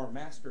 or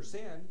master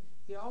sin.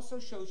 He also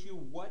shows you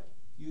what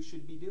you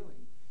should be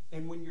doing.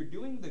 And when you're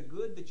doing the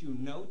good that you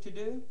know to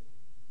do,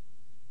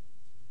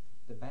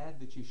 the bad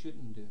that you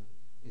shouldn't do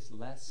is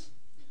less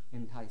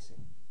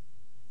enticing.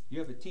 You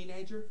have a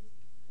teenager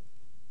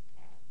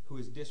who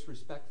is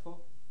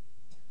disrespectful.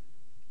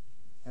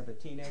 Have a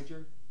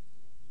teenager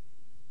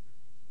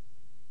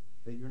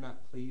that you're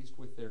not pleased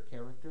with their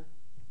character.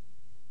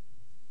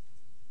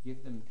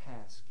 Give them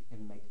task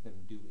and make them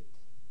do it.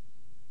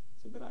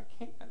 Say, but I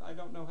can't. I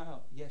don't know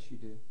how. Yes, you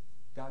do.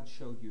 God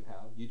showed you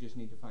how. You just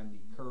need to find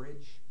the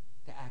courage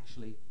to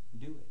actually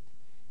do it.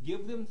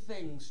 Give them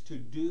things to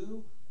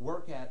do,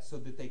 work at, so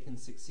that they can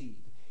succeed.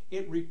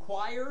 It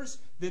requires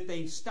that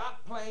they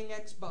stop playing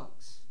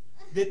Xbox,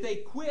 that they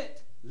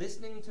quit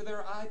listening to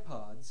their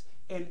iPods,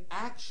 and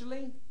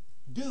actually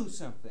do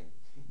something.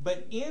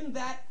 But in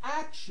that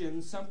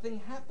action,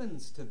 something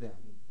happens to them.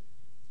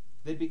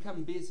 They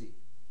become busy.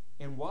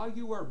 And while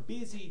you are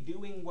busy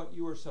doing what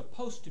you are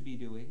supposed to be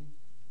doing,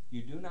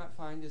 you do not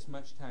find as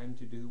much time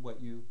to do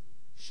what you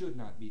should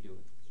not be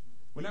doing.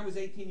 When I was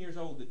 18 years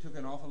old, it took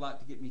an awful lot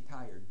to get me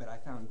tired, but I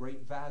found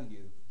great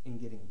value in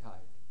getting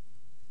tired.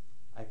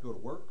 I'd go to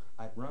work,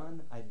 I'd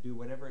run, I'd do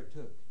whatever it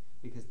took,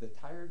 because the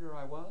tireder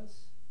I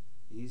was,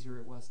 the easier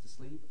it was to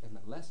sleep, and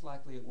the less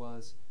likely it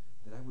was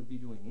that I would be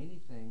doing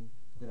anything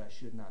that I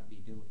should not be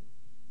doing.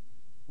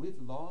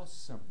 We've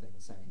lost something,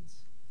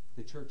 saints.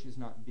 The church is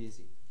not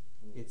busy.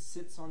 It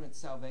sits on its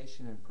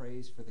salvation and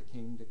prays for the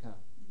king to come.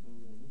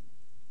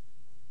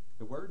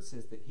 The word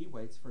says that he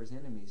waits for his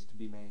enemies to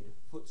be made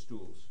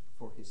footstools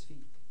for his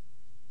feet.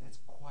 That's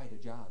quite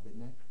a job,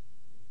 isn't it?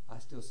 I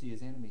still see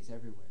his enemies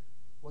everywhere.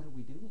 What are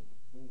we doing?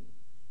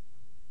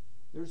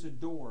 There's a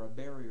door, a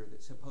barrier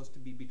that's supposed to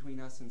be between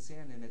us and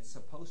sin, and it's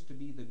supposed to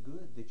be the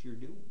good that you're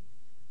doing.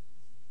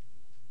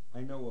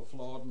 I know a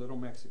flawed little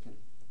Mexican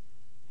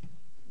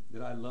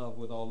that I love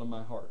with all of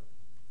my heart.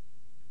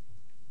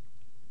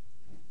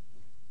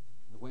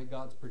 The way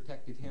God's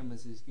protected him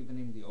is He's given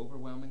him the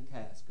overwhelming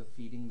task of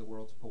feeding the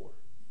world's poor.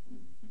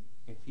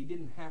 If he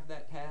didn't have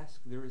that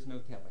task, there is no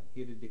telling.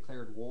 He'd have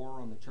declared war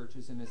on the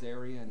churches in his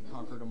area and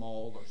conquered them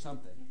all or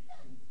something.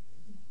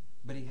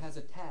 But he has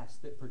a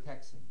task that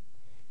protects him.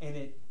 And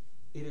it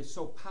is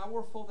so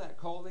powerful, that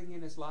calling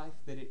in his life,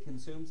 that it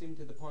consumes him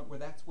to the point where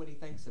that's what he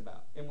thinks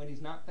about. And when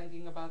he's not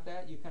thinking about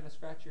that, you kind of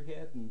scratch your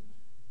head and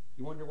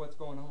you wonder what's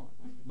going on.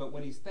 But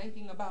when he's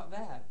thinking about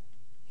that,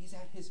 he's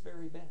at his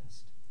very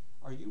best.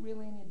 Are you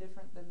really any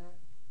different than that?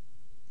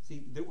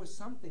 See, there was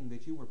something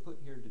that you were put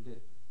here to do.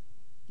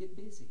 Get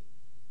busy,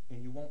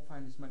 and you won't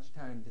find as much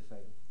time to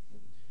fail.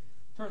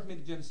 Turn with me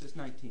to Genesis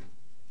 19.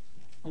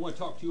 I want to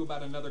talk to you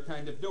about another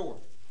kind of door,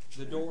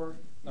 the door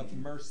of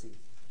mercy.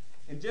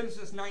 In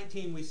Genesis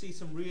 19, we see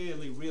some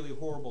really, really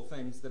horrible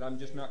things that I'm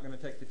just not going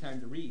to take the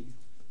time to read.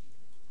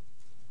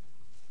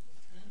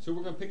 So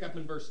we're going to pick up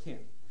in verse 10.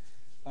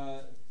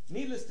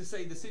 Needless to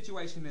say, the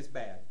situation is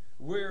bad.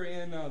 We're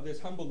in this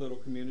humble little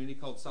community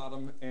called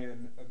Sodom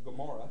and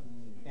Gomorrah,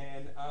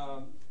 and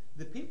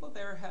the people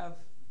there have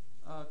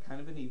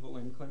kind of an evil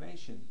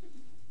inclination.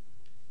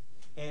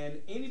 And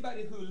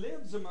anybody who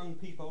lives among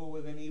people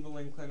with an evil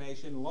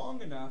inclination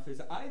long enough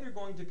is either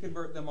going to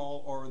convert them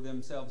all or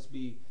themselves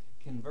be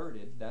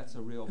converted. That's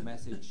a real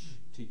message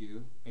to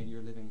you in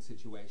your living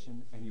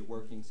situation and your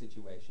working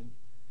situation.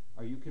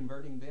 Are you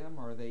converting them,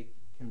 or are they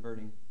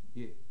converting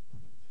you?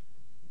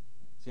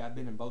 See, I've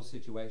been in both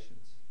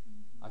situations.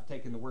 I've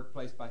taken the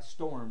workplace by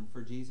storm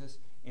for Jesus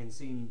and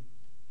seen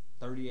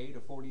 38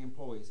 or 40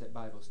 employees at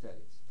Bible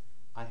studies.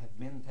 I have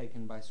been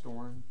taken by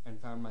storm and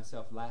found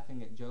myself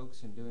laughing at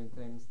jokes and doing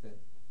things that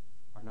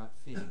are not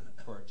fitting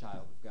for a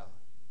child of God.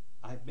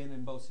 I've been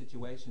in both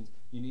situations.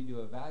 You need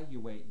to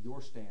evaluate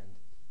your stand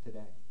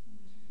today.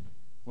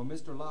 Well,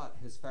 Mr. Lot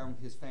has found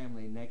his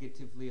family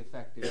negatively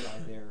affected by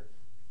their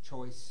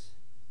choice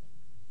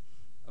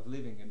of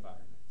living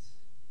environments.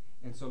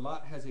 And so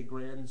Lot has a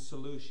grand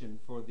solution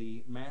for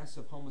the mass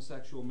of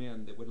homosexual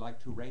men that would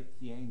like to rape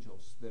the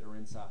angels that are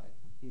inside.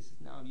 He says,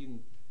 no, you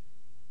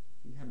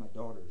can have my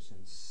daughters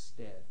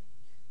instead.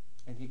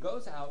 And he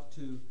goes out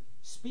to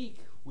speak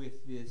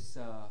with this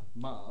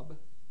mob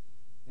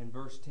in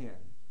verse 10.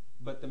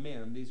 But the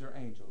men, these are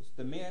angels,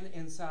 the men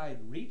inside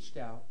reached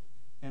out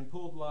and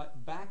pulled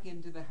Lot back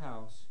into the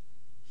house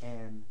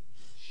and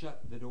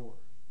shut the door.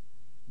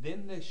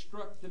 Then they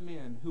struck the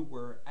men who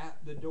were at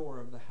the door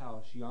of the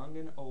house, young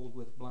and old,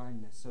 with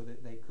blindness, so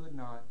that they could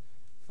not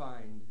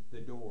find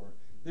the door.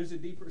 There's a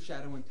deeper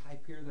shadow and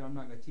type here that I'm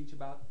not going to teach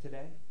about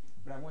today,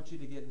 but I want you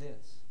to get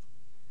this.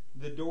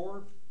 The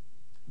door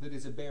that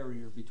is a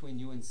barrier between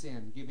you and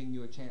sin, giving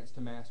you a chance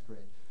to master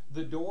it.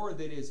 The door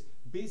that is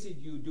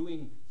busied you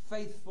doing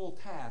faithful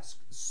tasks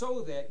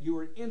so that you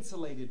are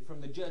insulated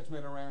from the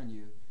judgment around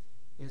you,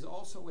 is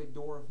also a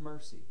door of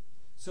mercy.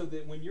 So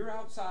that when you're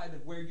outside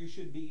of where you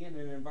should be in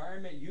an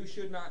environment you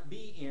should not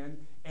be in,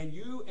 and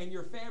you and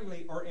your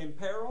family are in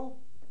peril,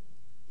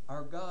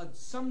 our God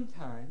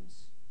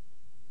sometimes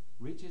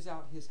reaches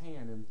out His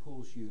hand and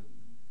pulls you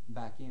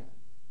back in.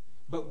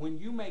 But when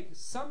you make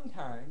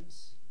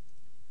sometimes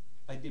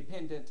a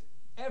dependent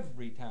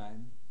every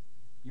time,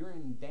 you're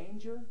in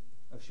danger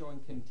of showing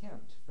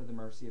contempt for the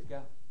mercy of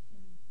God.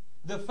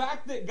 The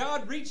fact that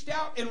God reached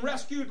out and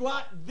rescued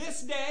Lot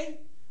this day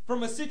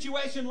from a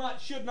situation Lot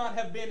should not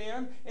have been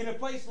in a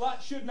place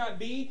Lot should not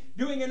be,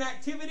 doing an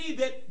activity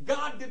that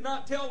God did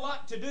not tell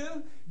Lot to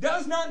do,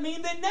 does not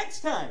mean that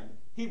next time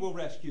He will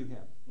rescue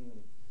him.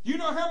 You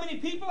know how many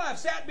people I've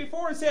sat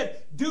before and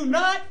said, do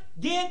not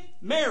get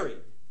married.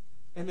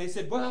 And they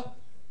said, well,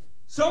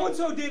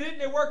 so-and-so did it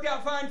and it worked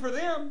out fine for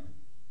them.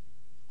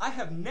 I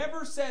have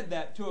never said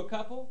that to a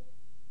couple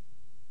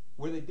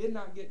where they did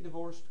not get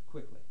divorced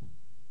quickly.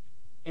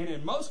 And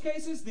in most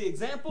cases, the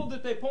example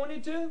that they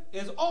pointed to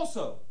is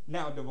also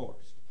now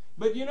divorced.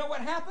 But you know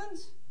what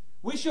happens?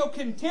 We show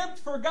contempt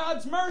for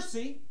God's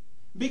mercy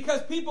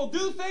because people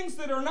do things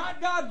that are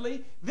not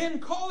godly, then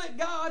call it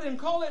God and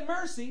call it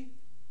mercy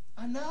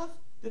enough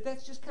that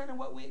that's just kind of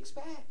what we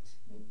expect.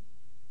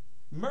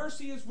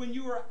 Mercy is when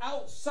you are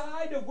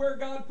outside of where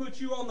God put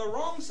you, on the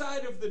wrong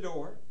side of the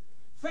door,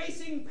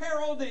 facing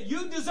peril that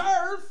you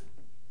deserve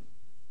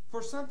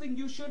for something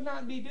you should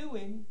not be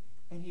doing,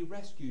 and He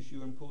rescues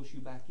you and pulls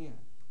you back in.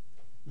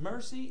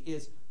 Mercy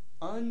is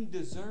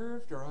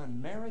undeserved or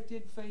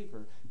unmerited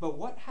favor. But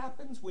what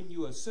happens when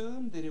you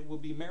assume that it will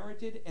be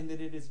merited and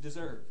that it is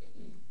deserved?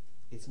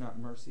 It's not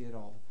mercy at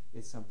all.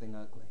 It's something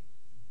ugly.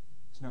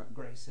 It's not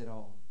grace at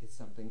all. It's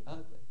something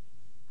ugly.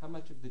 How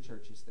much of the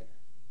church is there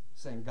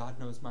saying, God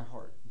knows my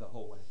heart the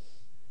whole way?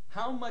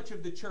 How much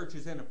of the church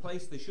is in a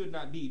place they should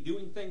not be,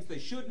 doing things they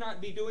should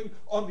not be doing,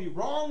 on the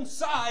wrong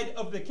side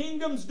of the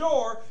kingdom's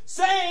door,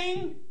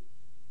 saying,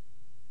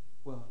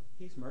 well,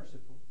 He's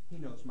merciful. He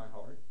knows my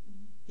heart.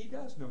 He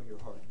does know your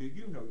heart. Do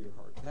you know your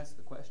heart? That's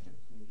the question.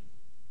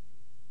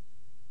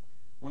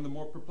 One of the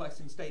more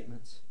perplexing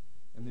statements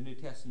in the New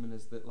Testament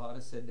is that Lot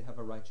is said to have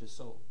a righteous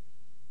soul.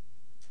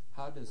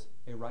 How does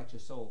a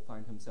righteous soul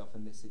find himself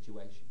in this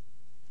situation?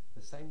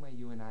 The same way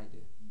you and I do.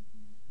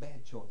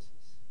 Bad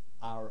choices.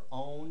 Our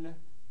own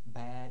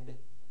bad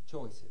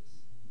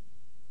choices.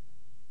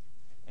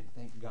 And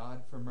thank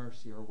God for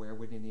mercy, or where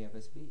would any of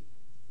us be?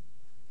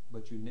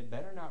 But you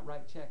better not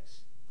write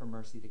checks for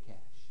mercy to cash.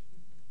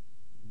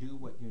 Do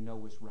what you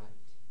know is right.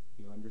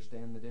 You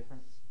understand the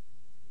difference?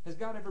 Has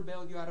God ever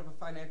bailed you out of a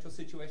financial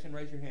situation?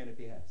 Raise your hand if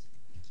He has.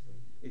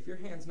 If your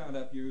hand's not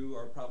up, you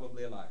are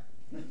probably a liar.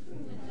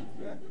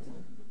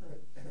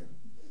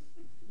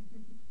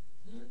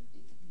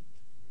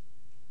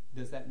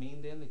 Does that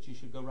mean then that you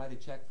should go write a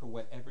check for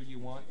whatever you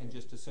want and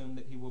just assume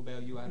that He will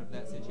bail you out of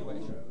that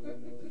situation?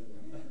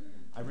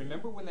 I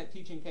remember when that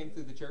teaching came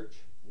through the church,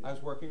 I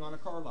was working on a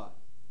car lot.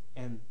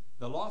 And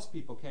the lost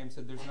people came and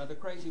said, there's another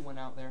crazy one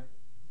out there.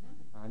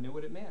 I knew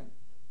what it meant.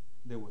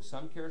 There was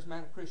some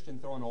charismatic Christian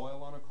throwing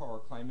oil on a car,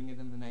 claiming it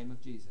in the name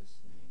of Jesus.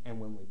 And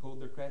when we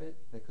pulled their credit,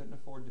 they couldn't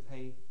afford to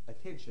pay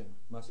attention,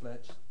 much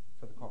less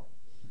for the car.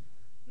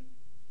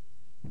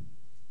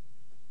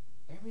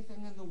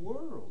 Everything in the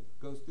world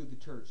goes through the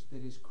church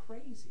that is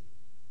crazy.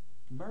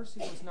 Mercy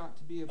was not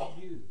to be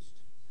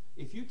abused.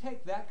 If you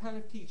take that kind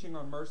of teaching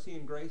on mercy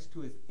and grace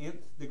to its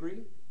nth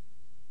degree,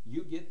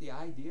 you get the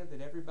idea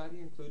that everybody,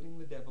 including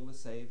the devil, is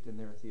saved, and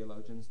there are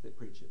theologians that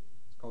preach it.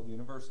 It's called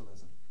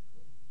universalism.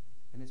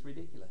 And it's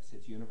ridiculous.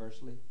 It's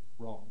universally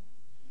wrong.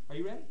 Are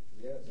you ready?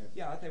 Yes.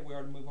 Yeah, I think we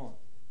ought to move on.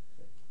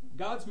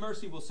 God's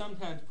mercy will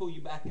sometimes pull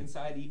you back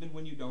inside even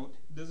when you don't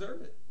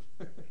deserve it.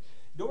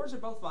 Doors are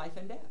both life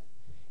and death.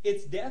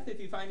 It's death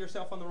if you find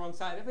yourself on the wrong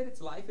side of it.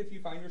 It's life if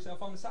you find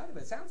yourself on the side of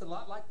it. It sounds a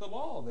lot like the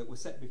law that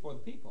was set before the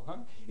people, huh?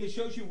 It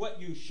shows you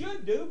what you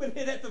should do, but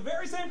it at the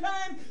very same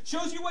time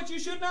shows you what you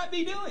should not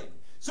be doing.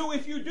 So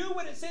if you do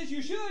what it says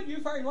you should,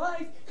 you find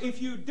life.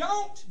 If you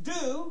don't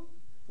do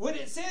what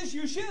it says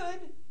you should,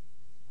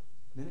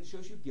 then it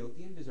shows you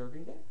guilty and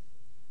deserving death.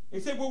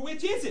 You say, well,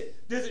 which is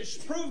it? Does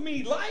it prove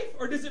me life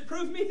or does it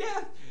prove me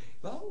death?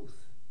 Both.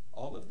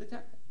 All of the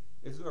time.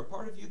 Is there a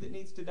part of you that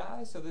needs to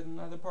die so that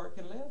another part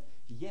can live?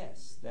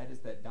 Yes, that is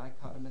that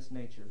dichotomous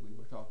nature we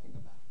were talking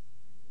about.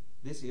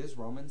 This is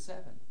Romans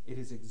 7. It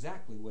is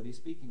exactly what he's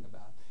speaking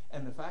about.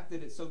 And the fact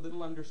that it's so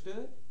little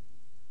understood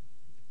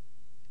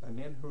by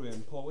men who are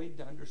employed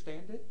to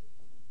understand it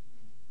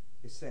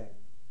is sad.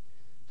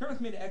 Turn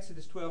with me to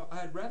Exodus 12.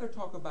 I'd rather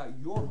talk about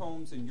your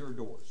homes and your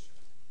doors.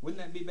 Wouldn't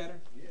that be better?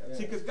 Yeah.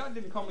 See, because God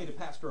didn't call me to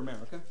pastor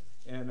America,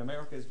 and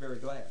America is very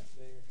glad.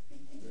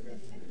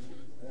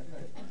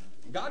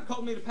 God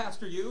called me to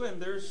pastor you,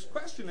 and there's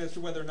question as to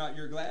whether or not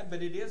you're glad,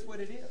 but it is what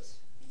it is.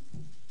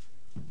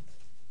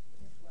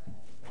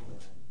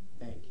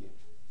 Thank you.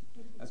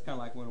 That's kind of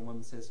like when a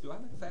woman says, do I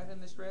look fat in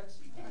this dress?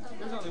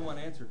 There's only one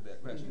answer to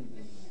that question.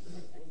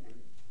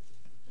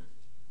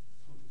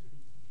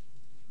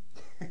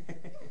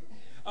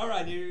 All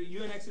right,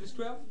 you in Exodus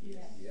 12? Yeah.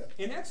 Yep.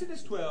 In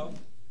Exodus 12,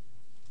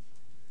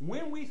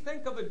 when we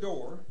think of a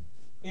door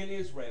in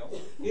Israel,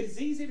 it's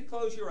easy to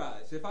close your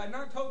eyes. If I'd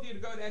not told you to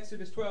go to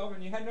Exodus 12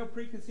 and you had no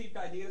preconceived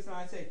ideas, and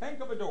I say,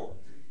 think of a door.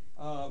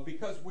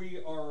 Because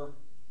we are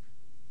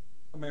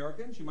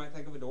Americans, you might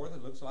think of a door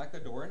that looks like a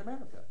door in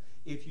America.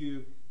 If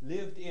you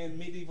lived in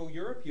medieval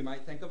Europe, you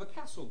might think of a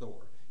castle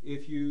door.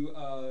 If you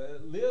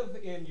live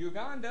in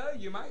Uganda,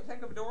 you might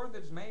think of a door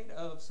that's made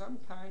of some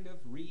kind of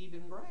reed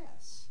and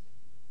grass.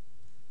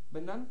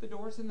 But none of the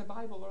doors in the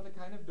Bible are the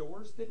kind of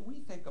doors that we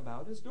think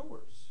about as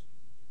doors.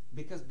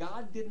 Because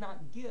God did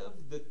not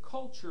give the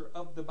culture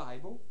of the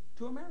Bible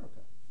to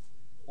America,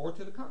 or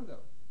to the Congo,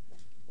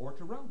 or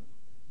to Rome.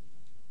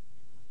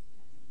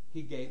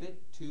 He gave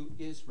it to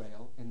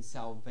Israel, and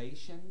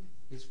salvation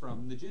is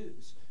from the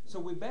Jews. So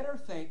we better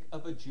think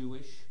of a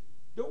Jewish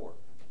door.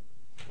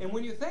 And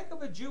when you think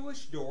of a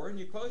Jewish door and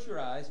you close your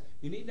eyes,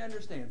 you need to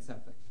understand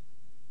something.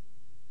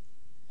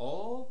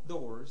 All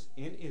doors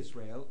in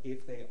Israel,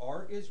 if they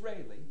are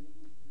Israeli,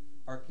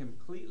 are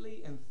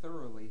completely and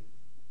thoroughly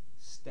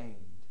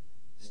stained.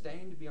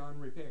 Stained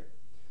beyond repair.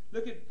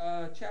 Look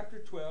at chapter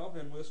 12,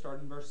 and we'll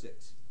start in verse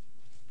 6.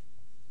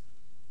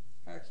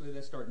 Actually,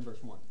 let's start in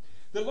verse 1.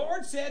 The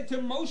Lord said to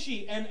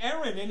Moshe and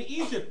Aaron in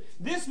Egypt,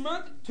 this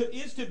month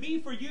is to be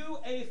for you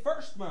a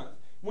first month.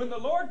 When the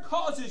Lord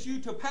causes you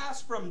to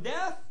pass from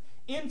death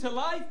into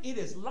life, it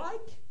is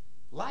like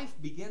life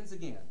begins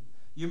again.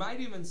 You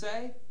might even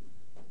say,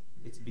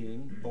 it's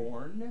being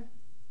born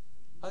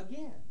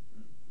again.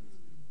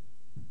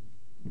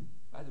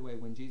 By the way,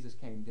 when Jesus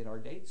came, did our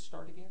dates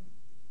start again?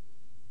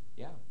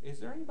 Yeah. Is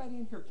there anybody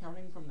in here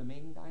counting from the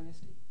Ming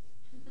Dynasty?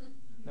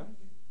 No?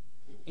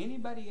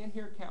 Anybody in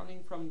here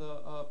counting from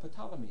the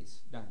Ptolemies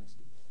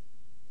Dynasty?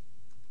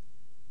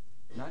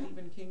 Not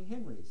even King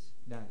Henry's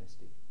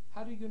dynasty.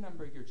 How do you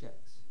number your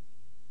checks?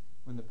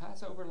 When the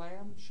Passover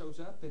lamb shows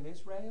up in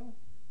Israel,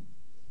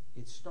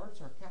 it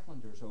starts our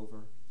calendars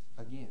over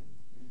again.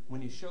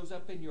 When he shows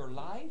up in your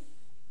life,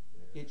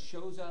 it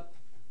shows up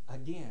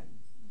again.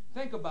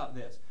 Think about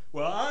this.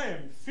 Well, I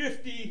am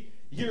 50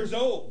 years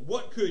old.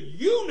 What could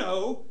you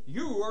know?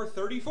 You are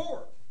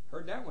 34.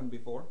 Heard that one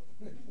before.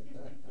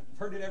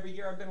 Heard it every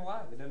year I've been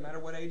alive. It doesn't matter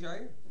what age I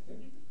am.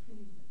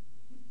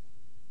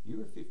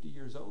 You are 50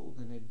 years old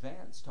and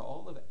advanced to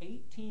all of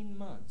 18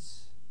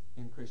 months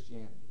in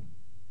Christianity.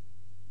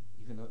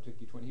 Even though it took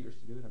you 20 years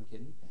to do it, I'm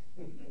kidding.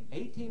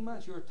 18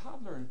 months, you're a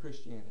toddler in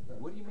Christianity.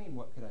 What do you mean,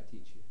 what could I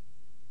teach you?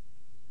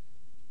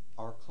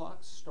 Our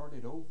clocks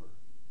started over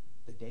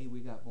the day we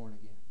got born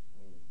again.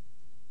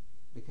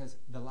 Because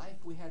the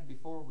life we had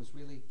before was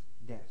really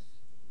death.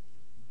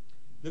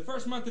 The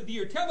first month of the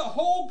year. Tell the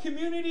whole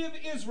community of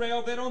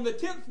Israel that on the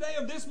 10th day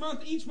of this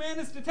month, each man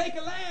is to take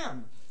a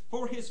lamb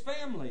for his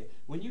family.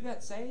 When you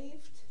got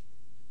saved,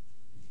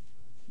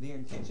 the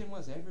intention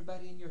was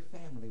everybody in your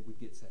family would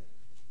get saved.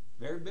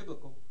 Very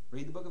biblical.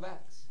 Read the book of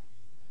Acts.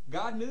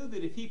 God knew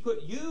that if he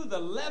put you, the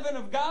leaven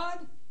of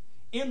God,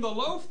 in the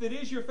loaf that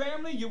is your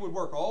family, you would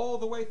work all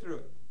the way through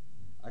it.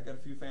 I got a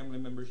few family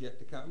members yet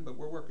to come, but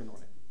we're working on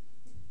it.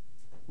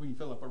 We can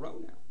fill up a row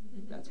now.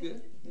 That's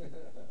good.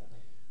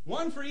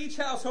 One for each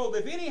household.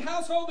 If any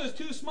household is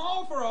too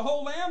small for a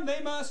whole lamb,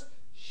 they must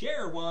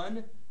share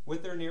one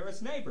with their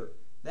nearest neighbor.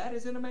 That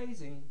is an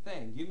amazing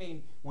thing. You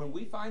mean when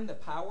we find the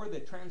power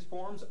that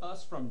transforms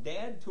us from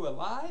dead to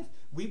alive,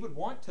 we would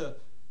want to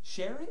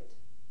share it?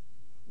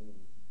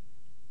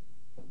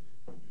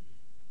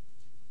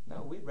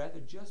 No, we'd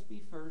rather just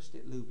be first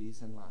at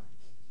Luby's in line.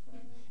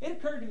 It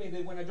occurred to me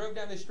that when I drove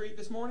down the street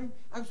this morning,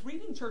 I was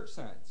reading church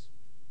signs.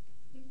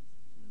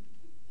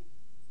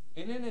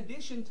 And in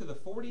addition to the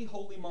 40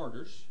 holy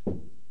martyrs,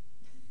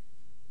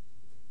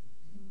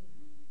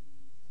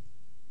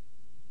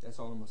 that's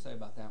all I'm going to say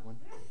about that one.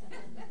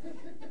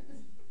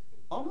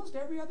 Almost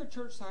every other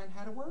church sign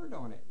had a word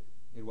on it.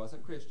 It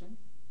wasn't Christian.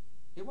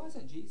 It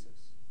wasn't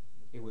Jesus.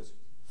 It was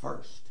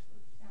first.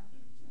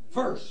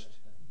 First.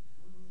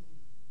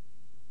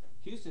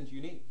 Houston's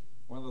unique.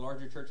 One of the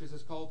larger churches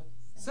is called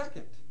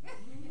Second.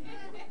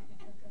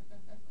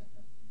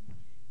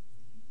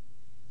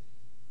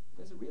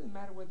 Does it really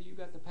matter whether you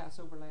got the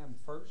Passover lamb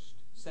first,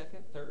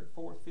 second, third,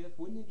 fourth, fifth?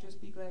 Wouldn't you just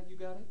be glad you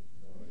got it?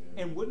 Oh,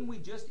 yeah. And wouldn't we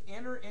just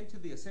enter into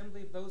the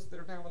assembly of those that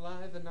are now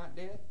alive and not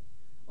dead?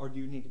 Or do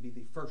you need to be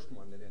the first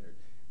one that entered?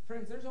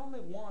 Friends, there's only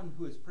one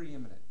who is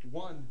preeminent,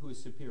 one who is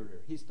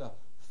superior. He's the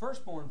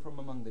firstborn from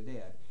among the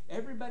dead.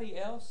 Everybody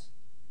else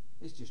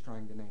is just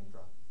trying to name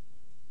drop.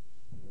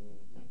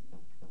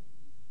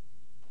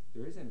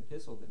 There is an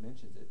epistle that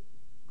mentions it.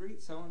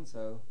 Greet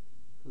so-and-so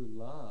who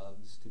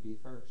loves to be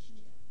first.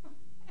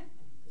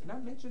 It's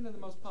not mentioned in the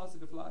most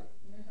positive light.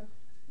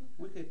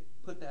 We could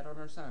put that on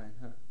our sign,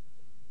 huh?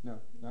 No,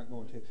 not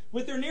going to.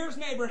 With their nearest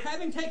neighbor,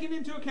 having taken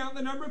into account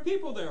the number of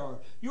people there are,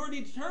 you are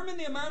to determine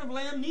the amount of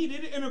lamb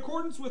needed in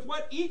accordance with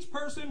what each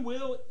person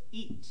will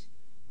eat.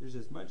 There's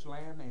as much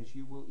lamb as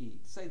you will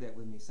eat. Say that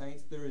with me,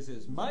 saints. There is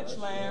as much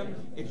lamb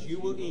as you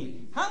will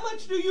eat. How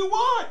much do you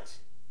want?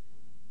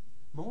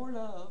 More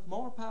love,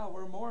 more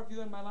power, more of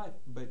you in my life.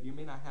 But you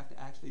mean I have to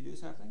actually do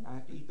something? I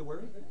have to eat the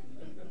word?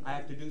 I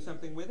have to do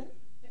something with it?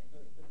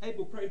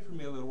 Abel prayed for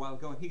me a little while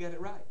ago, and he got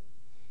it right.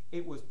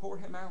 It was pour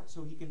him out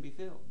so he can be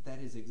filled. That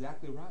is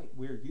exactly right.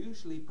 We're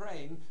usually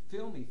praying,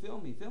 fill me,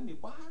 fill me, fill me.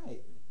 Why?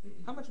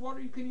 How much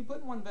water can you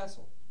put in one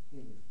vessel?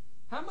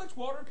 How much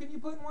water can you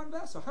put in one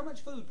vessel? How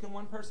much food can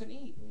one person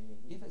eat?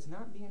 If it's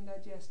not being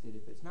digested,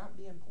 if it's not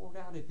being poured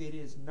out, if it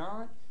is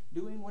not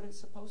doing what it's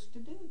supposed to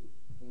do.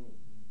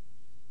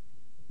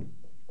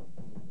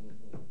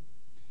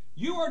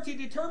 You are to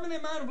determine the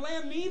amount of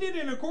lamb needed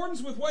in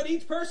accordance with what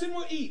each person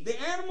will eat.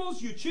 The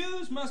animals you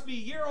choose must be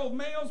year-old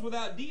males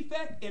without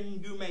defect,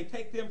 and you may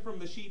take them from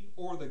the sheep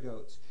or the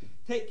goats.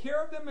 Take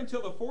care of them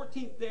until the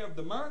 14th day of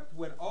the month,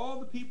 when all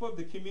the people of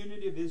the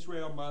community of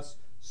Israel must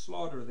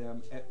slaughter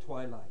them at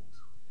twilight.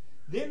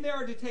 Then they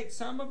are to take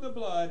some of the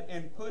blood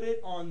and put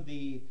it on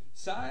the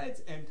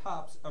sides and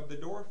tops of the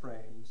door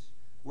frames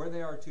where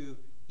they are to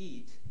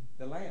eat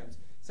the lambs.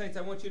 Saints,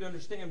 I want you to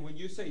understand, when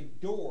you say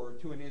door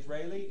to an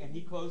Israeli and he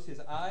closed his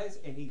eyes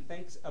and he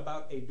thinks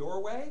about a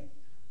doorway,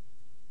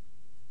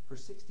 for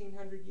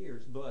 1,600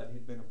 years blood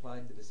had been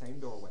applied to the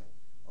same doorway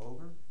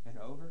over and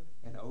over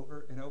and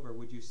over and over.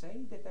 Would you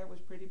say that that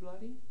was pretty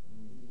bloody?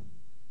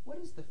 What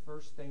is the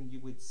first thing you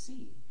would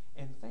see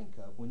and think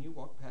of when you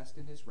walk past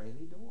an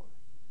Israeli door?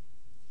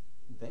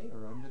 They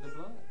are under the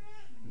blood.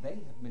 They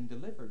have been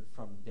delivered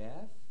from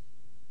death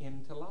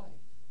into life.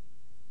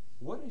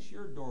 What does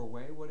your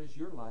doorway, what does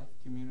your life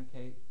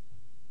communicate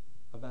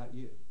about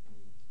you?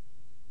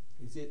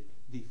 Is it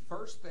the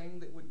first thing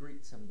that would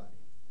greet somebody?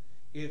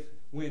 If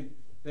when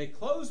they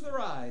close their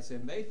eyes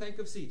and they think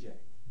of CJ,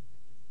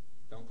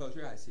 don't close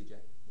your eyes, CJ.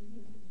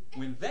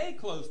 When they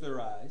close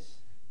their eyes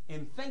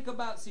and think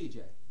about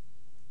CJ,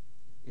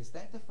 is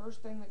that the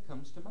first thing that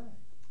comes to mind?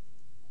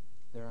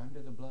 They're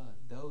under the blood.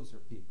 Those are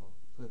people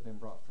who have been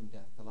brought from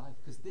death to life.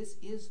 Because this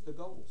is the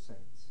goal,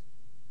 saints.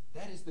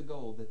 That is the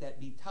goal,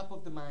 that be top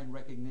of the mind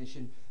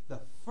recognition,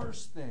 the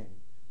first thing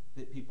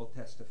that people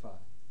testify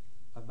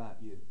about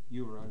you.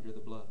 You are under the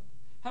blood.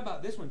 How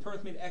about this one? Turn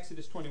with me to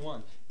Exodus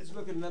 21. Let's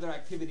look at another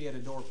activity at a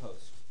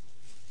doorpost.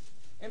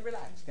 And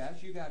relax,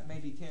 guys. You got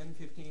maybe 10,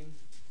 15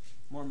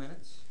 more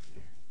minutes.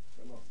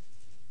 Come on.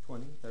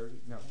 20, 30,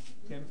 no,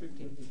 10,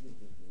 15.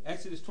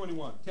 Exodus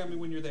 21. Tell me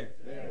when you're there.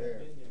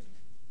 There.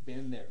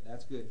 Been there.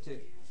 That's good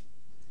too.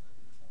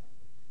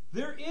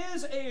 There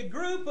is a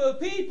group of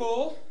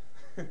people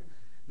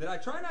that I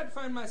try not to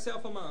find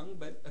myself among,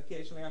 but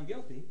occasionally I'm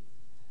guilty,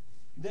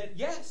 that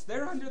yes,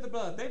 they're under the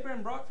blood. They've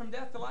been brought from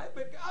death to life,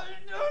 but God,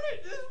 darn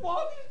it, this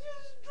walk is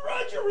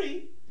just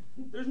drudgery.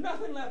 There's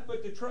nothing left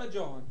but to trudge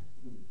on.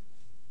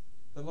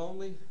 The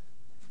lonely,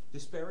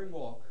 despairing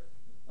walk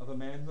of a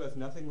man who has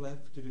nothing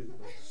left to do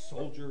but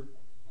soldier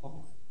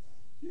on.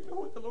 You know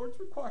what the Lord's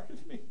required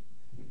of me?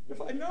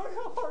 If I'd known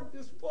how hard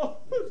this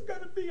walk was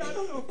going to be, I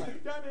don't know if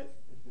I'd done it.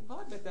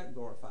 Oh, I bet that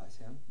glorifies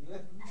Him.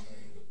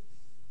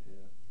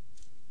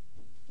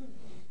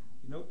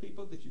 You know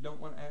people that you don't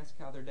want to ask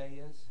how their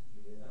day is?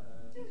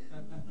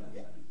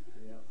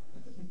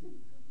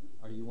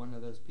 Are you one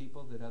of those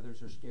people that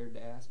others are scared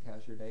to ask,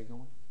 how's your day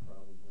going?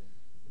 Probably.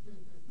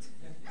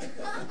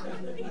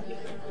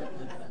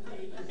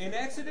 In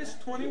Exodus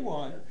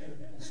 21,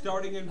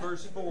 starting in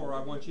verse 4,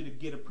 I want you to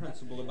get a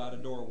principle about a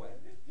doorway.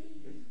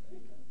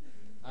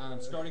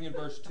 Starting in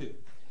verse 2.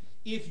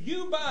 If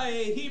you buy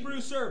a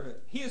Hebrew servant,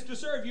 he is to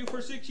serve you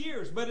for 6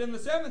 years, but in the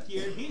 7th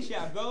year he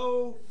shall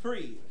go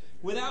free,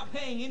 without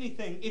paying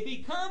anything. If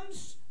he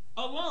comes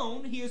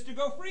alone, he is to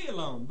go free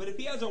alone. But if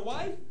he has a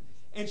wife,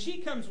 and she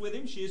comes with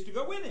him, she is to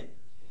go with him.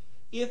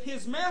 If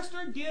his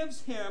master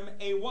gives him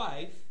a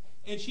wife,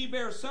 and she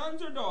bears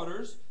sons or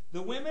daughters,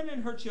 the women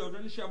and her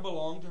children shall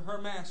belong to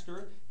her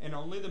master, and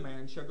only the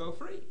man shall go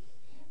free.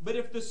 But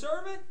if the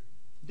servant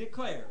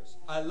declares,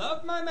 I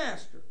love my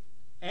master,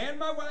 and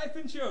my wife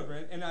and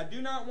children, and I do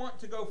not want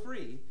to go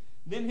free,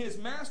 then his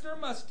master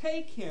must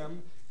take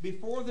him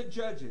before the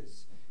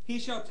judges. He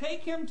shall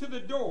take him to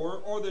the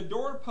door or the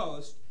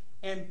doorpost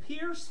and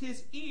pierce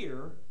his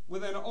ear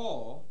with an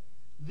awl.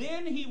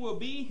 Then he will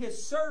be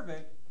his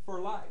servant for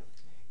life.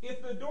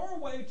 If the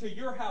doorway to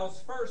your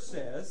house first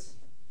says,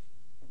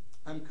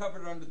 I'm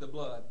covered under the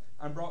blood,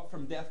 I'm brought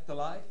from death to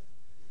life,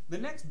 the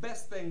next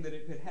best thing that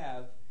it could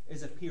have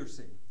is a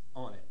piercing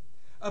on it.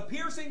 A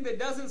piercing that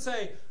doesn't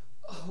say,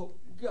 oh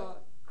God,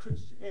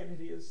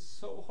 Christianity is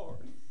so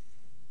hard.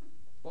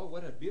 Well,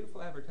 what a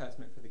beautiful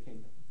advertisement for the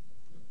kingdom.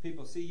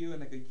 People see you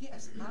and they go,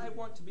 yes, I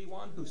want to be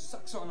one who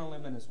sucks on a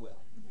lemon as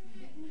well.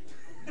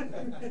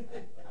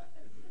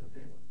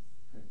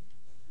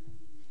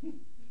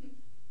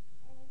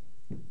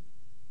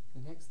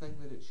 The next thing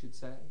that it should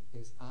say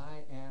is,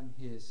 I am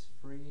his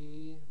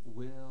free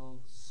will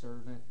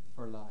servant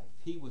for life.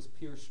 He was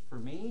pierced for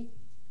me.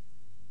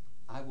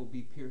 I will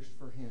be pierced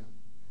for him.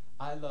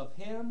 I love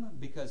him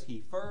because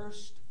he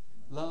first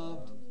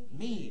loved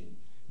me.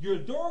 Your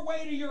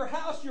doorway to your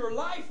house, your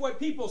life, what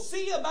people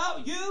see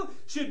about you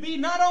should be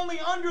not only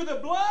under the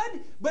blood,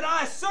 but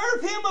I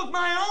serve him of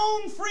my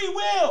own free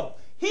will.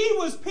 He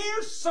was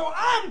pierced, so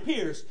I'm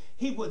pierced.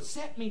 He would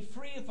set me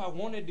free if I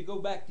wanted to go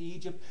back to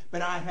Egypt,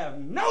 but I have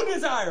no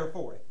desire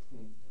for it.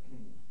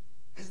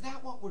 Is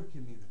that what we're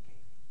communicating?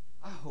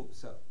 I hope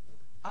so.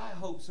 I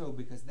hope so,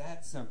 because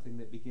that's something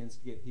that begins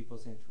to get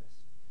people's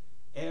interest.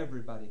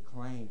 Everybody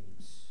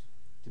claims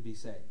to be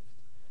saved.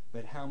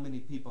 But how many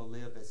people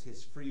live as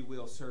his free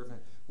will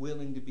servant,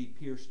 willing to be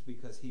pierced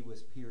because he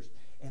was pierced,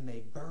 and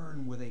they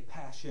burn with a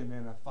passion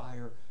and a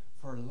fire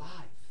for life?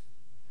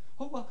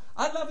 Oh, well,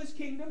 I love his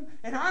kingdom,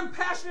 and I'm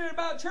passionate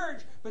about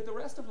church, but the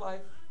rest of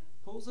life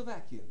pulls a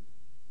vacuum.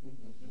 It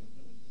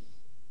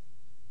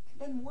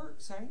doesn't work,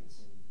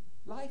 saints.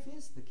 Life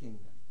is the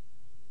kingdom.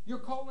 Your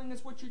calling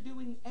is what you're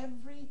doing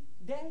every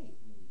day.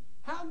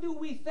 How do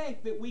we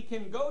think that we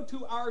can go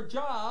to our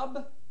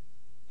job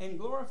and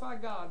glorify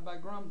God by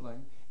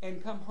grumbling,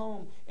 and come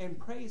home and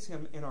praise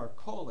him in our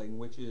calling,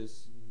 which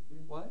is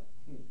what?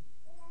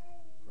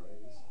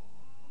 Praise.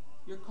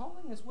 Your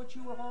calling is what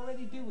you are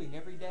already doing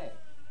every day.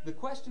 The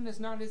question is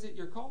not, is it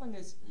your calling?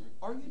 Is,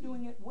 are you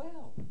doing it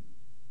well?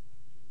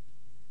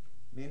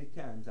 Many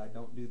times I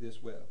don't do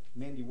this well.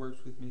 Mandy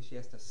works with me. She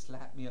has to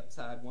slap me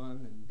upside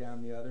one and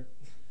down the other.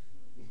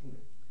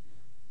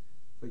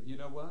 But you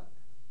know what?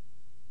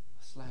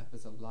 A slap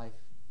is a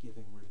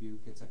life-giving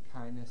rebuke. It's a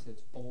kindness.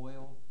 It's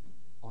oil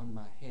on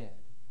my head,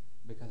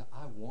 because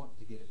I want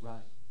to get it right.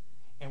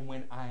 And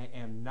when I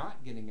am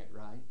not getting it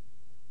right,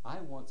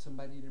 I want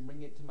somebody to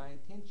bring it to my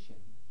attention.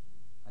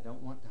 I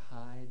don't want to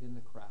hide in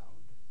the crowd.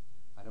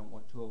 I don't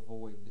want to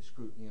avoid the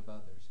scrutiny of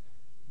others.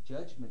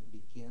 Judgment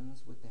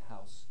begins with the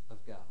house of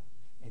God.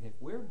 And if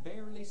we're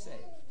barely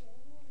saved,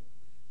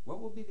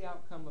 what will be the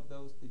outcome of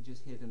those that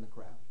just hid in the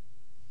crowd?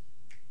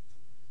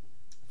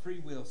 Free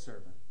will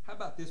servant. How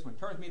about this one?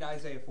 Turn with me to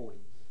Isaiah 40.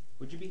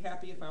 Would you be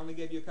happy if I only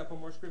gave you a couple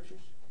more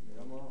scriptures?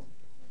 Come on.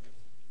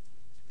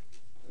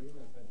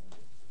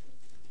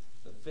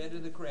 The fed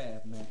of the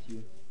crab,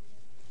 Matthew.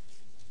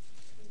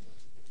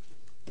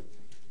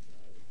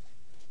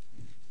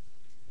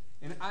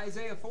 In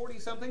Isaiah 40,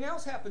 something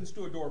else happens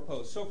to a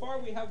doorpost. So far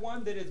we have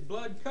one that is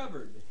blood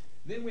covered.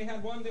 Then we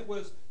had one that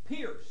was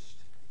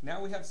pierced.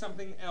 Now we have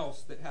something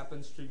else that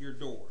happens to your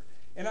door.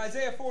 In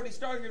Isaiah 40,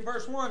 starting in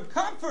verse 1,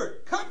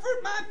 comfort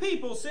my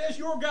people, says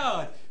your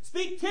God.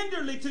 Speak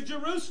tenderly to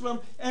Jerusalem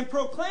and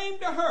proclaim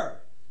to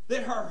her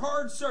that her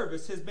hard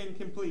service has been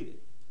completed.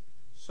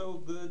 So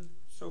good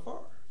so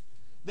far.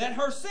 That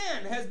her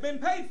sin has been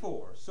paid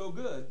for. So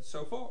good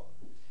so far.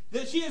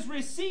 That she has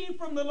received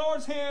from the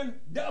Lord's hand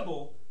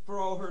double for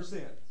all her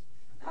sins.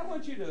 I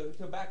want you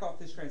to back off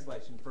this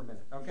translation for a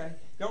minute, okay?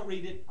 Don't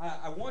read it.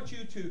 I want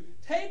you to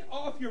take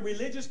off your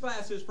religious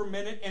glasses for a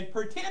minute and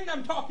pretend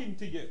I'm talking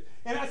to you.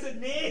 And I said,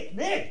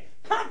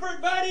 Nick,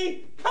 comfort,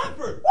 buddy,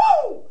 comfort.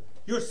 Woo!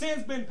 Your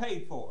sin's been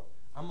paid for.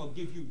 I'm going to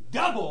give you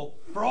double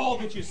for all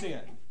that you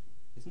sinned.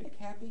 Is Nick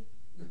happy?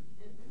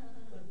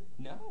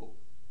 No,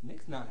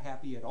 Nick's not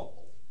happy at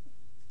all.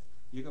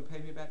 You're going to pay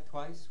me back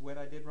twice what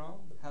I did wrong?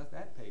 How's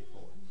that paid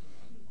for?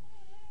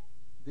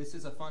 This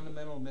is a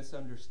fundamental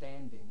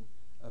misunderstanding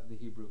of the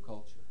Hebrew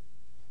culture.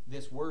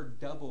 This word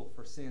double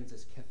for sins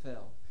is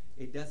kefel.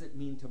 It doesn't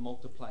mean to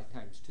multiply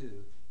times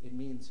two. It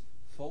means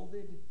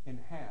folded in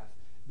half,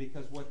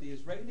 because what the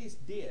Israelis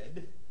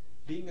did,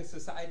 being a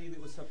society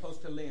that was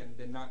supposed to lend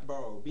and not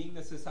borrow, being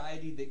a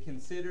society that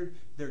considered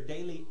their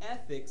daily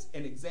ethics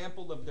an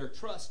example of their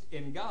trust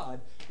in God,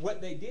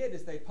 what they did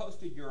is they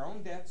posted your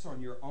own debts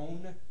on your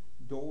own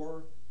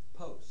door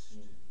post.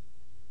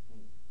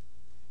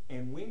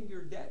 And when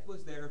your debt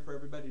was there for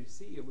everybody to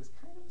see, it was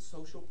kind of a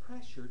social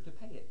pressure to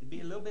pay it. It'd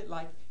be a little bit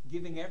like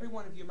giving every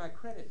one of you my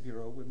credit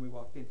bureau when we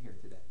walked in here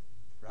today,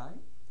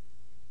 right?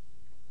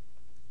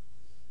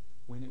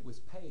 When it was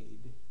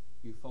paid,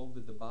 you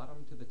folded the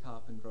bottom to the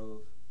top and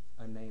drove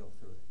a nail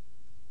through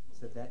it.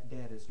 So that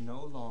debt is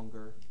no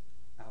longer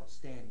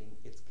outstanding.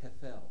 It's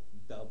kefel,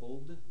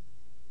 doubled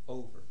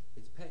over.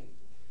 It's paid.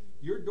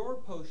 Your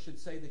doorpost should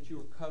say that you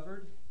are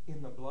covered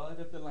in the blood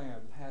of the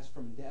Lamb, passed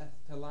from death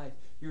to life.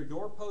 Your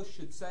doorpost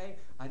should say,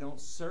 I don't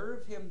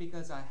serve him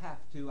because I have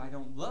to. I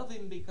don't love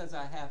him because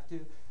I have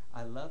to.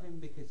 I love him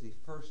because he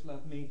first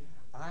loved me.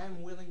 I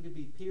am willing to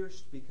be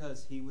pierced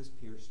because he was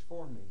pierced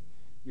for me.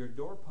 Your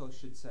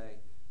doorpost should say,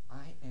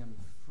 I am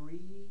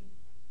free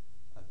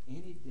of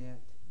any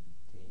debt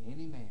to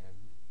any man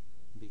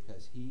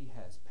because he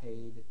has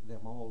paid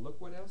them all.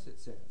 Look what else it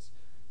says.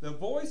 The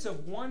voice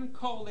of one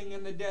calling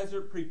in the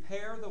desert,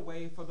 prepare the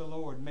way for the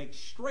Lord. Make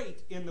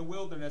straight in the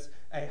wilderness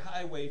a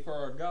highway for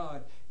our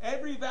God.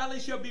 Every valley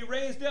shall be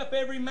raised up,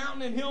 every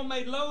mountain and hill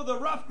made low. The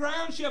rough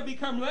ground shall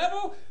become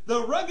level,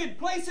 the rugged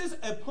places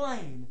a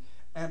plain.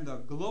 And the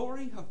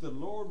glory of the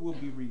Lord will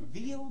be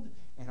revealed,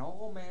 and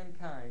all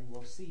mankind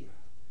will see it.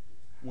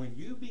 When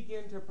you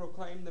begin to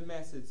proclaim the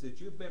message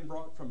that you've been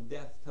brought from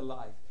death to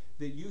life,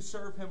 that you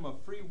serve Him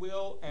of free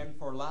will and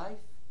for life,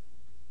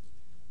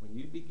 when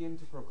you begin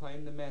to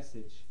proclaim the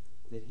message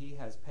that He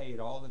has paid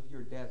all of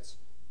your debts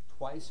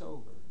twice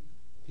over,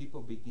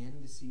 people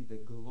begin to see the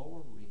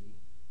glory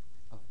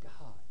of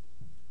God.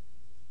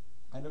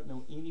 I don't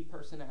know any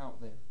person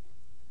out there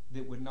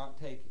that would not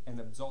take an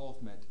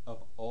absolvement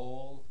of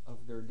all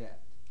of their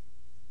debt.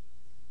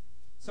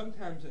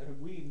 Sometimes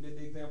we even did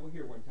the example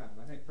here one time.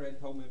 I think Fred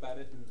told me about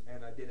it,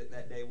 and I did it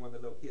that day. One of the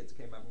little kids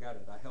came up and got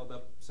it. I held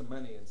up some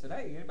money and said,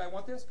 "Hey, anybody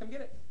want this? Come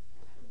get it."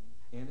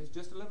 And it's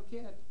just a little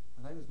kid.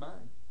 I think it was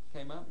mine.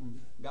 Came up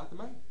and got the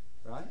money,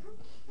 right?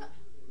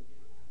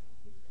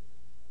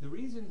 The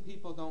reason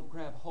people don't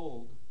grab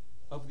hold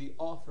of the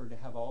offer to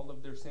have all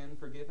of their sin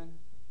forgiven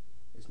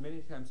is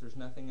many times there's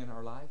nothing in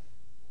our life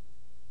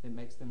that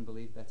makes them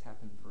believe that's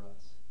happened for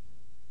us.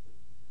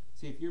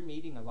 See, if you're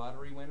meeting a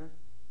lottery winner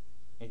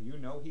and you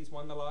know he's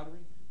won the lottery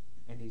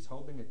and he's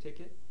holding a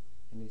ticket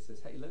and he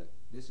says, "Hey, look,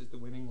 this is the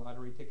winning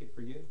lottery ticket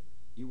for you,"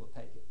 you will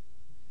take it.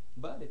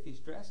 But if he's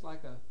dressed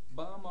like a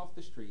bum off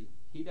the street,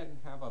 he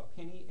doesn't have a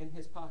penny in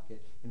his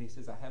pocket, and he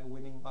says, "I have a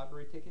winning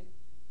lottery ticket,"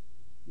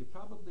 you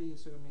probably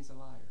assume he's a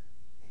liar.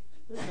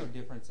 There's no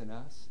difference in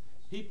us.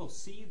 People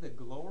see the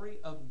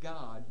glory of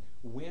God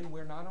when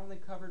we're not only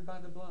covered by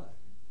the blood,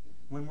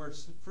 when we're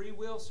free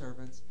will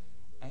servants,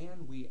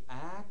 and we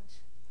act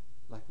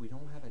like we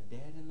don't have a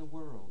debt in the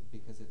world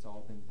because it's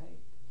all been paid.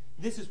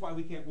 This is why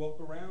we can't walk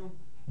around,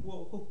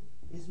 "Well,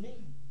 it's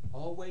me,"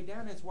 all the way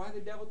down. It's why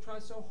the devil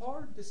tries so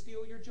hard to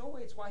steal your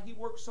joy. It's why he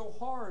works so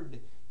hard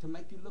to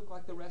make you look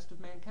like the rest of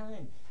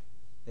mankind.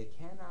 They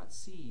cannot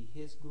see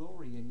His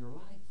glory in your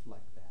life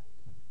like that.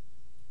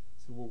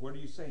 So, well, what are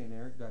you saying,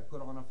 Eric? Do I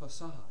put on a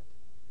facade?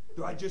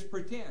 Do I just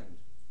pretend?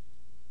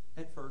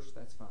 At first,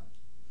 that's fine.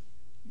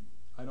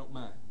 I don't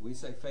mind. We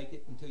say fake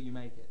it until you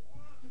make it.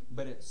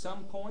 But at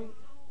some point,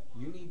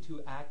 you need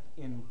to act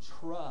in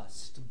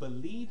trust,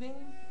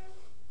 believing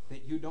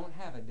that you don't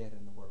have a debt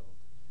in the world,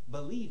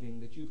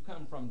 believing that you've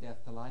come from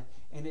death to life,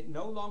 and it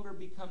no longer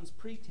becomes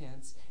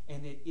pretense,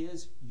 and it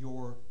is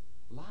your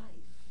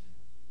life,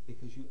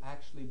 because you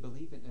actually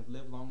believe it and have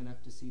lived long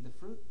enough to see the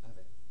fruit of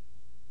it.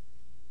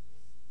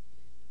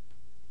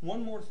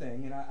 One more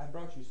thing, and I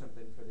brought you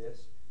something for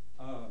this.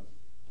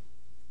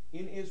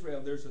 In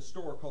Israel, there's a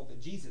store called the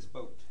Jesus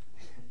Boat.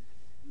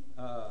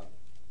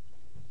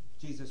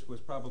 Jesus was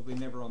probably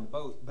never on the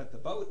boat, but the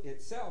boat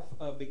itself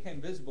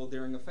became visible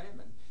during a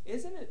famine.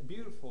 Isn't it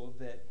beautiful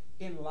that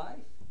in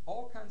life,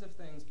 all kinds of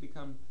things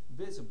become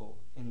visible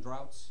in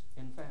droughts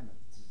and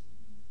famines?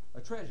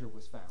 A treasure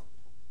was found.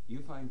 You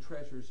find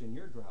treasures in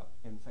your drought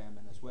and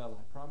famine as well,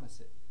 I promise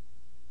it.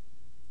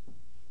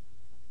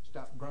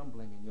 Stop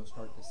grumbling and you'll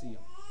start to see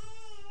them.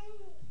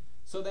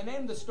 So they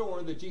named the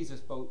store the Jesus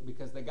Boat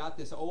because they got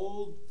this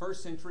old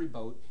first century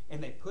boat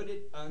and they put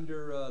it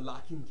under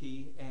lock and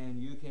key,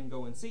 and you can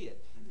go and see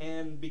it.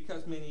 And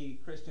because many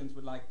Christians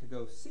would like to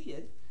go see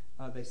it,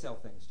 they sell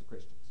things to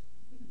Christians.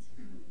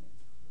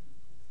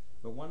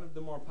 But one of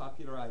the more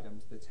popular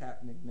items that's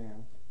happening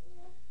now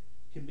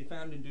can be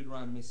found in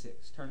Deuteronomy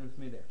 6. Turn with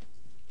me there.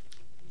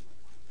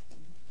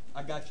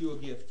 I got you a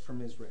gift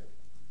from Israel.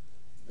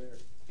 There.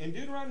 In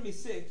Deuteronomy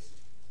 6,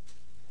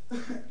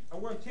 I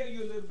want to tell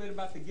you a little bit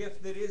about the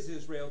gift that is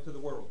Israel to the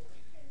world.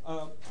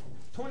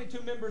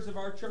 22 members of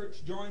our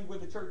church joined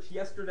with a church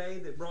yesterday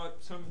that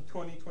brought some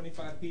 20,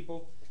 25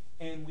 people,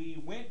 and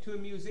we went to a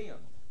museum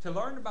to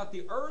learn about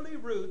the early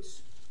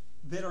roots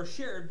that are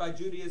shared by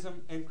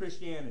Judaism and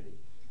Christianity.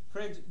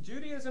 Friends,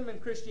 Judaism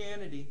and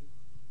Christianity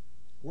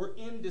were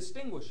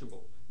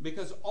indistinguishable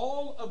because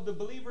all of the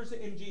believers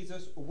in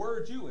Jesus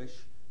were Jewish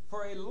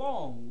for a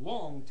long,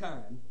 long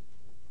time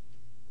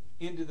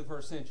into the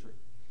first century.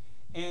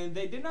 And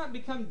they did not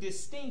become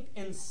distinct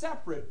and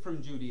separate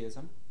from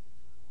Judaism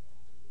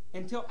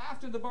until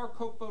after the Bar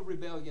Kokhba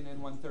rebellion in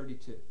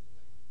 132.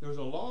 There was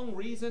a long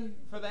reason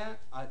for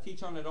that. I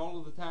teach on it all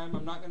of the time.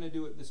 I'm not going to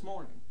do it this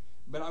morning.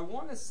 But I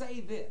want to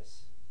say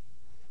this.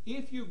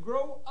 If you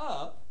grow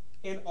up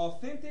in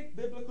authentic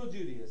biblical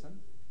Judaism,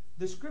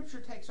 the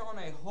Scripture takes on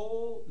a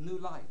whole new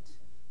light,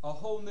 a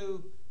whole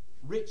new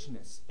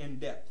richness and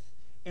depth.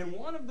 And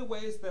one of the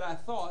ways that I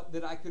thought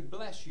that I could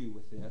bless you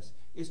with this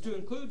is to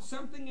include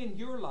something in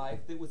your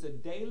life that was a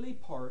daily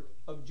part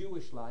of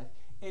Jewish life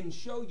and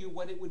show you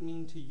what it would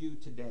mean to you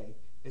today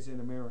as an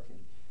American.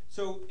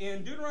 So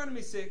in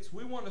Deuteronomy 6,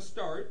 we want to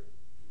start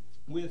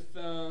with,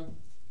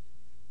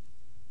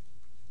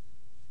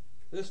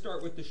 let's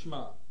start with the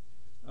Shema.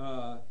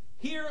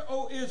 Hear,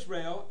 O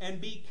Israel,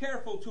 and be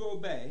careful to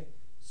obey,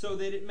 so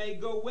that it may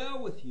go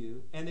well with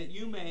you, and that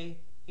you may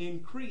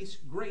increase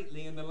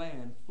greatly in the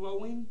land,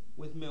 flowing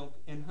with milk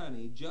and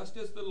honey, just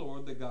as the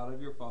Lord, the God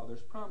of your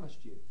fathers,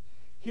 promised you.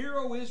 Hear,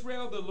 O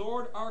Israel, the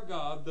Lord our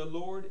God, the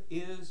Lord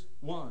is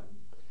one.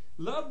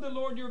 Love the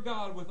Lord your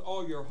God with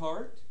all your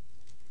heart,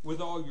 with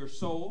all your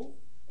soul,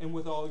 and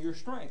with all your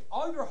strength.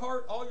 All your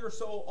heart, all your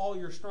soul, all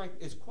your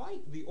strength is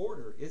quite the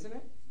order, isn't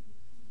it?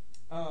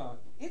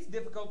 It's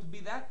difficult to be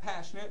that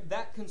passionate,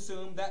 that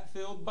consumed, that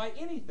filled by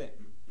anything.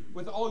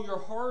 With all your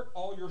heart,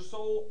 all your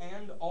soul,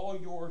 and all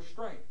your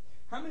strength.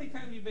 How many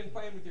times have you been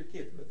playing with your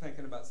kids but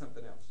thinking about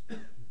something else?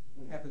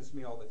 It happens to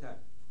me all the time.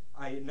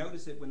 I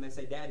notice it when they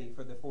say daddy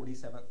for the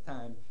 47th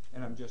time,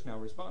 and I'm just now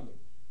responding.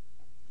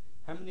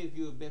 How many of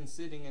you have been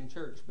sitting in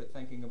church but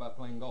thinking about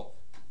playing golf?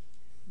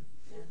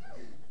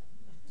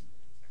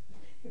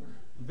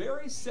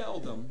 Very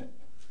seldom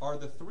are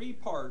the three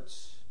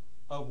parts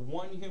of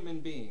one human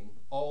being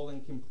all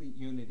in complete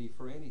unity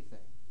for anything.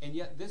 And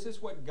yet this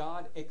is what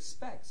God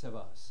expects of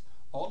us.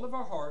 All of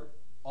our heart,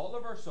 all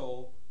of our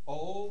soul,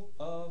 all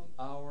of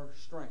our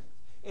strength.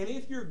 And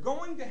if you're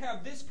going to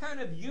have this kind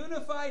of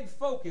unified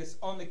focus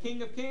on the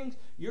King of Kings,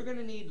 you're going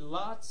to need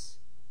lots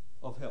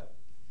of help.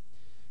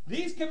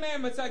 These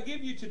commandments I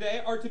give you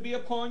today are to be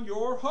upon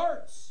your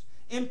hearts.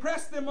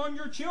 Impress them on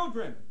your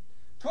children.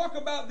 Talk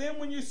about them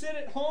when you sit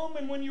at home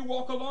and when you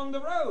walk along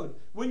the road,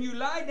 when you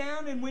lie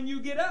down and when you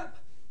get up.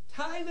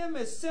 Tie them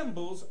as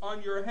symbols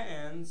on your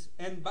hands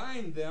and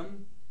bind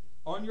them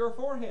on your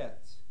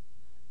foreheads.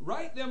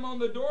 Write them on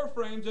the door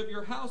frames of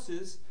your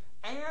houses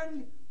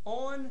and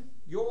on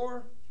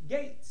your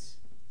gates.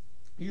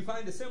 You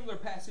find a similar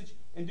passage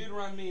in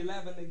Deuteronomy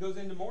 11 that goes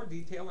into more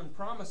detail and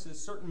promises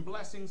certain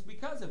blessings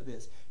because of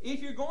this.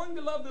 If you're going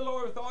to love the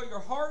Lord with all your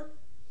heart,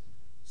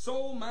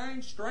 soul,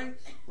 mind,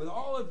 strength, with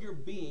all of your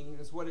being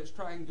is what it's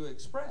trying to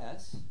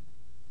express,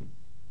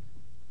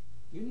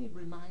 you need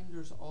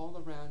reminders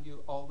all around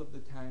you, all of the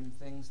time,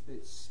 things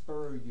that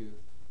spur you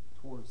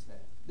towards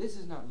that. This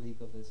is not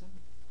legalism.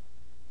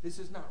 This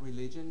is not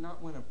religion,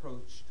 not when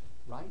approached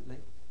rightly.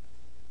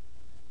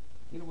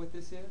 You know what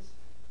this is?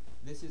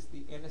 This is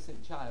the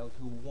innocent child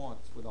who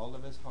wants with all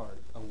of his heart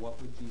a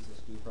 "What Would Jesus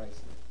Do"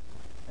 bracelet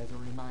as a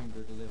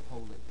reminder to live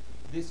holy.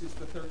 This is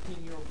the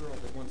 13-year-old girl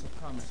that wants a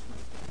promise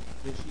ring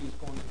that she is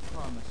going to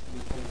promise to be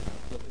holy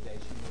until the day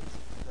she meets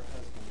her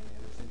husband and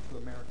enters into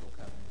a marital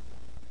covenant.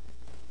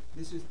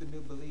 This is the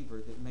new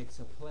believer that makes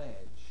a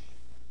pledge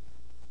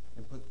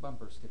and puts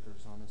bumper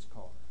stickers on his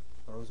car,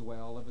 throws away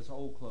all of his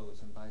old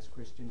clothes and buys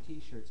Christian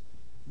t-shirts.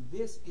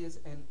 This is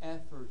an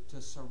effort to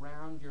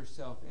surround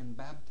yourself and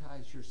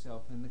baptize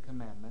yourself in the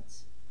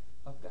commandments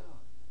of God.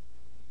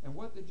 And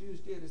what the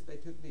Jews did is they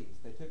took these.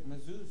 They took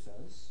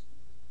mezuzahs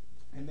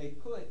and they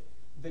put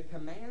the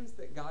commands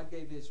that God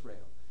gave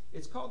Israel.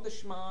 It's called the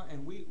Shema,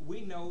 and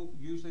we know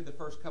usually the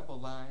first couple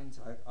lines.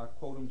 I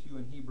quote them to you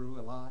in Hebrew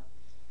a lot.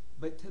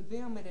 But to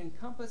them it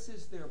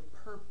encompasses their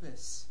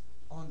purpose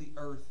on the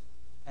earth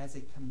as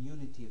a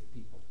community of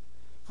people.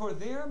 For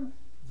them,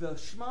 the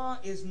Shema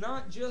is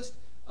not just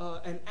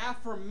an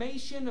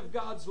affirmation of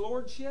God's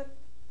lordship.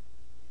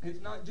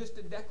 It's not just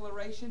a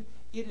declaration.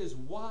 It is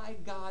why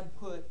God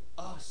put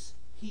us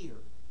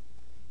here.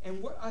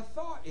 And what I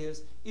thought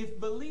is, if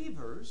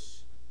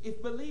believers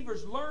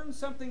learn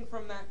something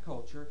from that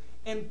culture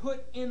and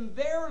put in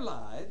their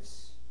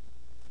lives,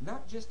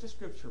 not just a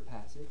scripture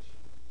passage,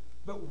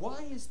 but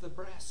why is the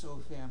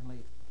Brasso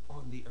family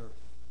on the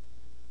earth?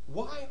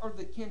 Why are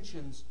the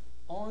Kinchins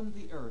on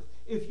the earth?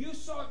 If you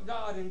sought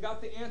God and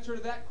got the answer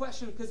to that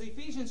question, because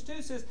Ephesians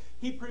 2 says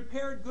He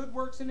prepared good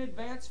works in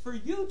advance for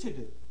you to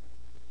do.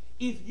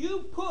 If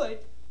you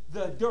put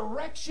the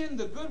direction,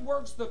 the good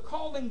works, the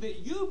calling that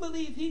you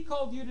believe He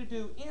called you to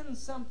do in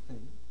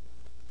something,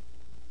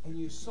 and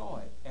you saw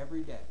it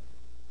every day,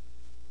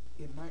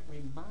 it might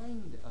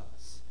remind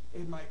us,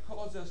 it might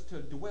cause us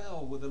to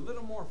dwell with a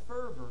little more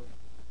fervor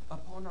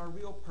upon our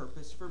real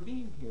purpose for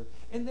being here.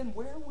 And then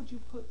where would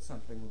you put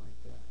something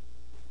like that?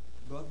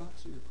 Glove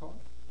box of your car?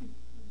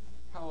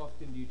 How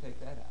often do you take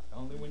that out?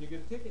 Only when you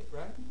get a ticket,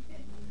 right?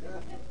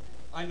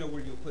 I know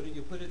where you'll put it.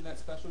 You'll put it in that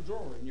special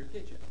drawer in your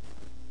kitchen.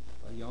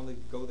 Well, you only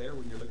go there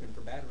when you're looking for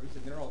batteries,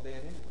 and they're all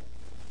dead anyway.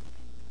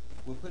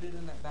 We'll put it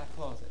in that back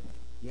closet.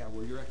 Yeah,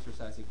 where your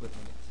exercise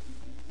equipment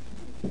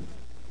is.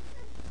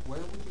 Where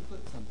would you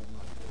put something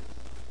like this?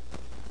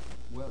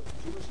 Well,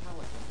 Jewish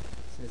halakha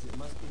says it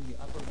must be in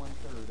the upper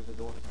 1/3 of the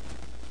door frame.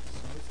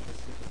 So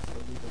specific, so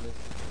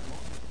legalistic.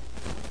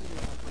 What's in the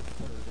upper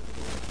third of the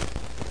door frame?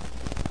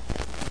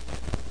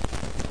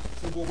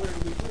 So, well, where do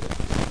we put it?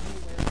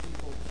 Anywhere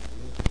people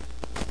live.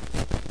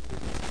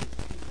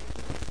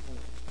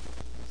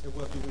 So,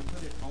 well, do we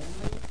put it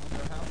only on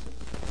their houses?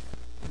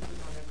 We put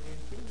it on every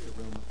interior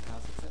room of the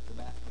house except the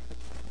bathroom.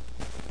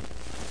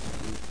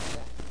 We do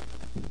that.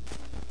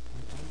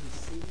 We only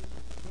see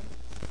things.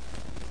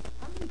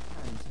 How many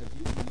times have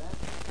you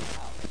left the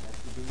house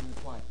after being the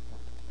quiet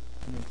time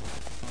and then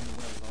on the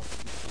way lost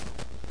your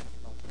phone?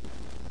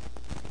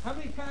 How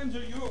many times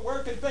are you at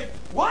work and think,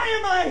 why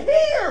am I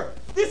here?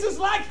 This is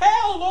like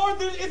hell, Lord.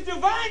 It's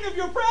divine of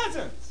your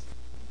presence.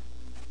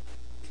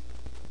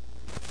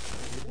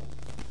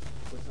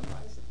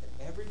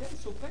 Every day.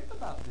 So think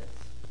about this.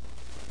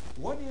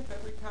 What if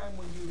every time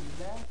when you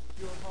left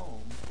your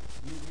home,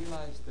 you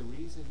realized the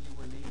reason you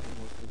were leaving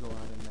was to go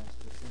out and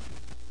master sin?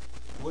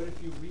 What if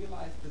you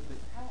realized that the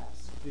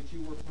tasks that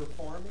you were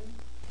performing,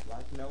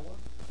 like Noah,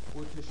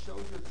 were to show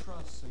your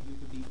trust so you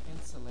could be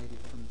insulated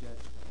from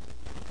judgment?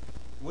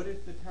 What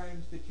if the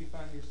times that you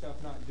find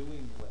yourself not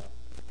doing well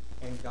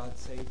and God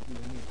saved you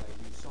anyway,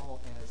 you saw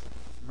as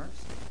mercy?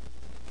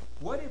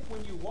 What if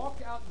when you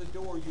walked out the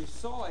door, you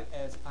saw it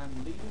as, I'm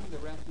leaving the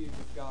refuge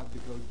of God to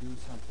go do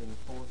something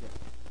for Him?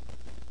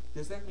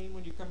 Does that mean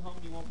when you come home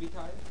you won't be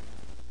tired?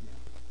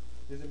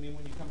 No. Does it mean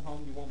when you come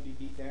home you won't be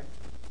beat down?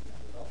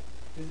 Not at all.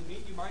 Does it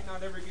mean you might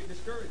not ever get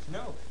discouraged?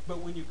 No. But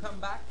when you come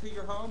back to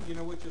your home, you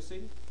know what you'll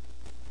see?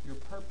 Your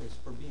purpose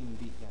for being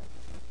beat down,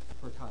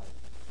 for tired,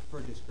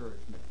 for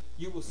discouragement.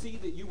 You will see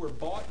that you were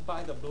bought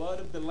by the blood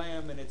of the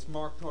Lamb and it's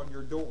marked on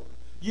your door.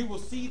 You will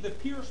see the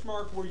pierce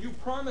mark where you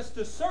promised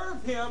to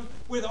serve Him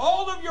with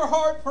all of your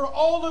heart for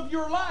all of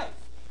your life.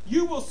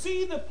 You will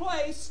see the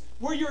place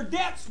where your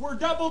debts were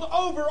doubled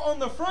over on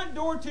the front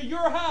door to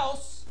your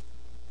house.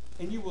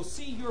 And you will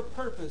see your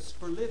purpose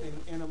for living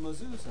in a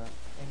mezuzah.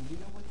 And you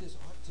know what this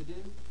ought to do?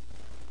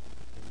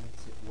 It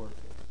makes it worth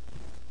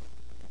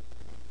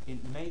it.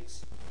 It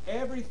makes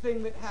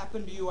everything that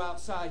happened to you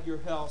outside your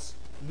house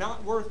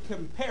not worth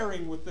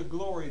comparing with the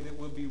glory that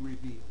will be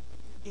revealed.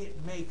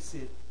 It makes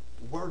it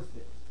worth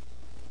it.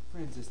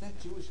 Friends, is that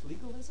Jewish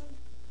legalism?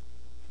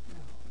 No.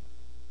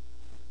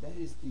 That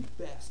is the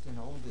best and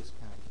oldest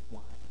kind of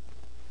wine.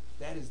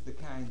 That is the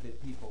kind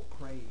that people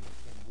crave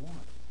and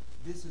want.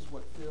 This is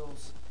what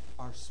fills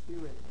our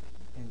spirit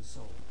and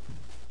soul.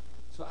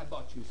 So I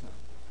bought you some.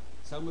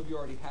 Some of you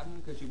already have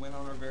them because you went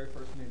on our very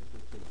first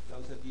ministry retreat.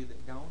 Those of you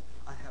that don't,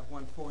 I have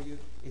one for you.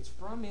 It's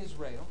from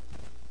Israel.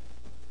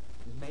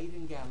 It's made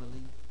in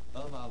Galilee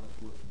of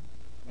olive wood.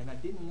 And I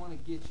didn't want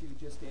to get you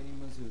just any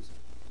mezuzah.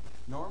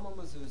 Normal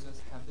mezuzahs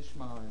have the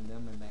Shema in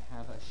them, and they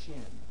have a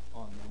shin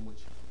on them, which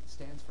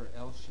stands for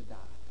El Shaddai.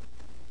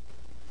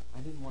 I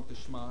didn't want the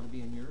Shema to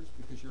be in yours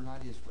because you're not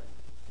Israel.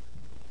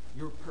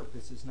 Your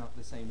purpose is not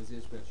the same as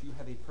Israel's. You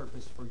have a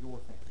purpose for your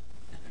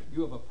family.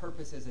 You have a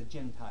purpose as a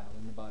Gentile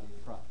in the body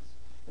of Christ.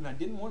 And I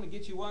didn't want to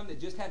get you one that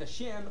just had a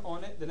shin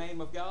on it, the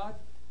name of God.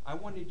 I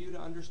wanted you to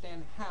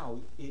understand how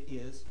it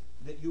is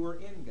that you are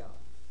in God.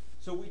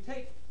 So we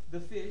take the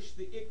fish,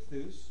 the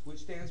ichthus, which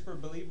stands for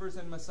believers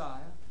in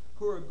Messiah,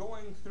 who are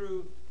going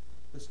through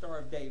the Star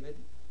of David,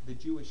 the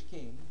Jewish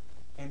king,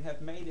 and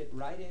have made it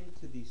right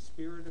into the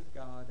Spirit of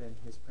God and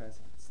His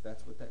presence.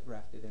 That's what that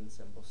grafted in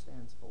symbol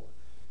stands for.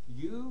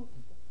 You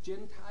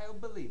Gentile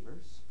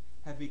believers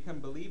have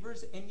become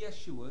believers in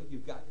Yeshua.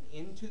 You've gotten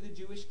into the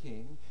Jewish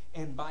king,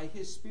 and by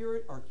His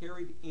Spirit are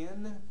carried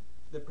in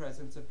the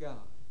presence of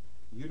God.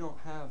 You don't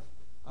have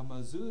a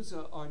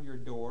mezuzah on your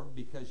door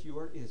because you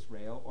are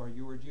Israel or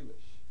you are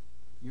Jewish.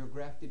 You're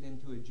grafted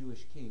into a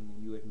Jewish king,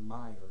 and you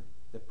admire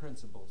the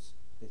principles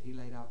that He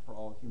laid out for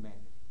all humanity.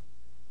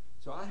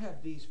 So I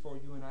have these for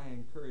you, and I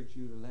encourage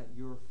you to let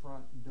your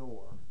front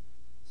door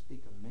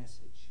speak a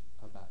message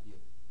about you.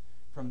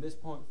 From this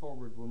point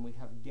forward, when we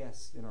have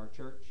guests in our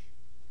church,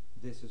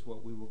 this is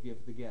what we will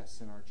give the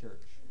guests in our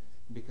church.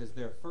 Because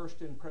their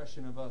first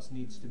impression of us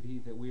needs to be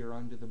that we are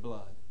under the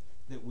blood,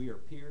 that we are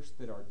pierced,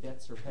 that our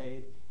debts are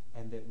paid,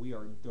 and that we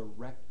are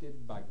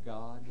directed by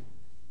God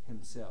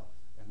Himself.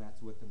 And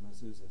that's what the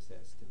mezuzah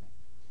says to me.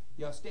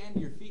 Y'all stand to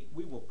your feet.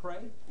 We will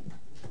pray.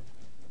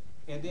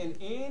 And then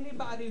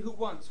anybody who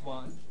wants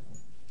one,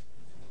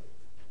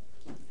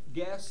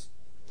 guest,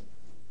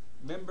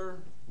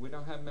 member, we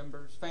don't have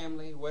members,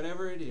 family,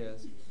 whatever it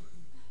is,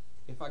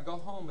 if I go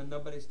home and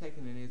nobody's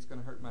taking any, it's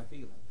going to hurt my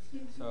feelings.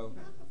 So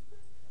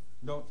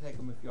don't take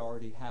them if you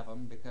already have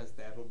them, because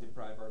that will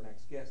deprive our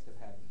next guest of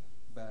having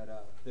them.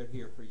 But they're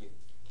here for you.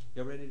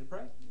 Y'all ready to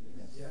pray?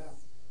 Yes.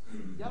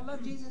 Yeah. Y'all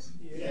love Jesus?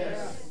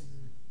 Yes.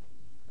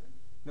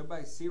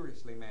 Nobody's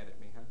seriously mad at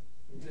me, huh?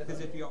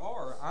 Because if you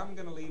are, I'm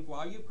going to leave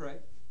while you pray,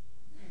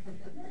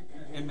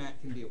 and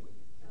Matt can deal with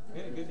you.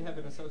 Isn't it good to have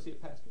an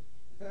associate pastor?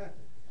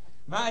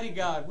 Mighty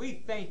God,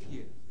 we thank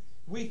you.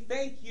 We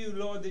thank you,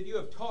 Lord, that you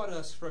have taught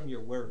us from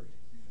your word.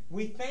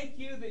 We thank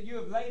you that you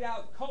have laid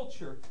out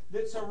culture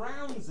that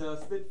surrounds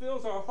us, that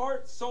fills our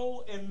heart,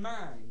 soul, and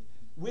mind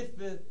with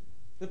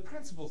the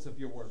principles of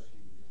your word.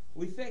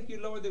 We thank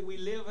you, Lord, that we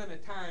live in a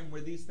time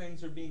where these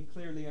things are being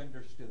clearly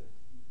understood.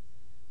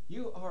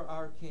 You are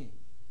our King.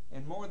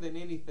 And more than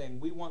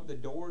anything, we want the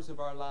doors of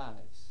our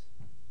lives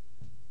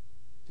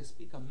to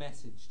speak a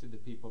message to the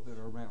people that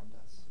are around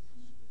us.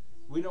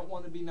 We don't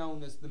want to be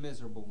known as the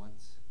miserable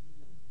ones.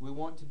 We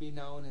want to be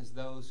known as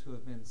those who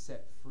have been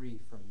set free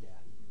from death.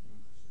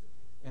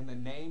 In the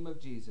name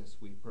of Jesus,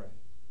 we pray.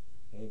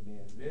 Amen.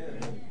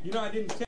 Amen. You know, I didn't tell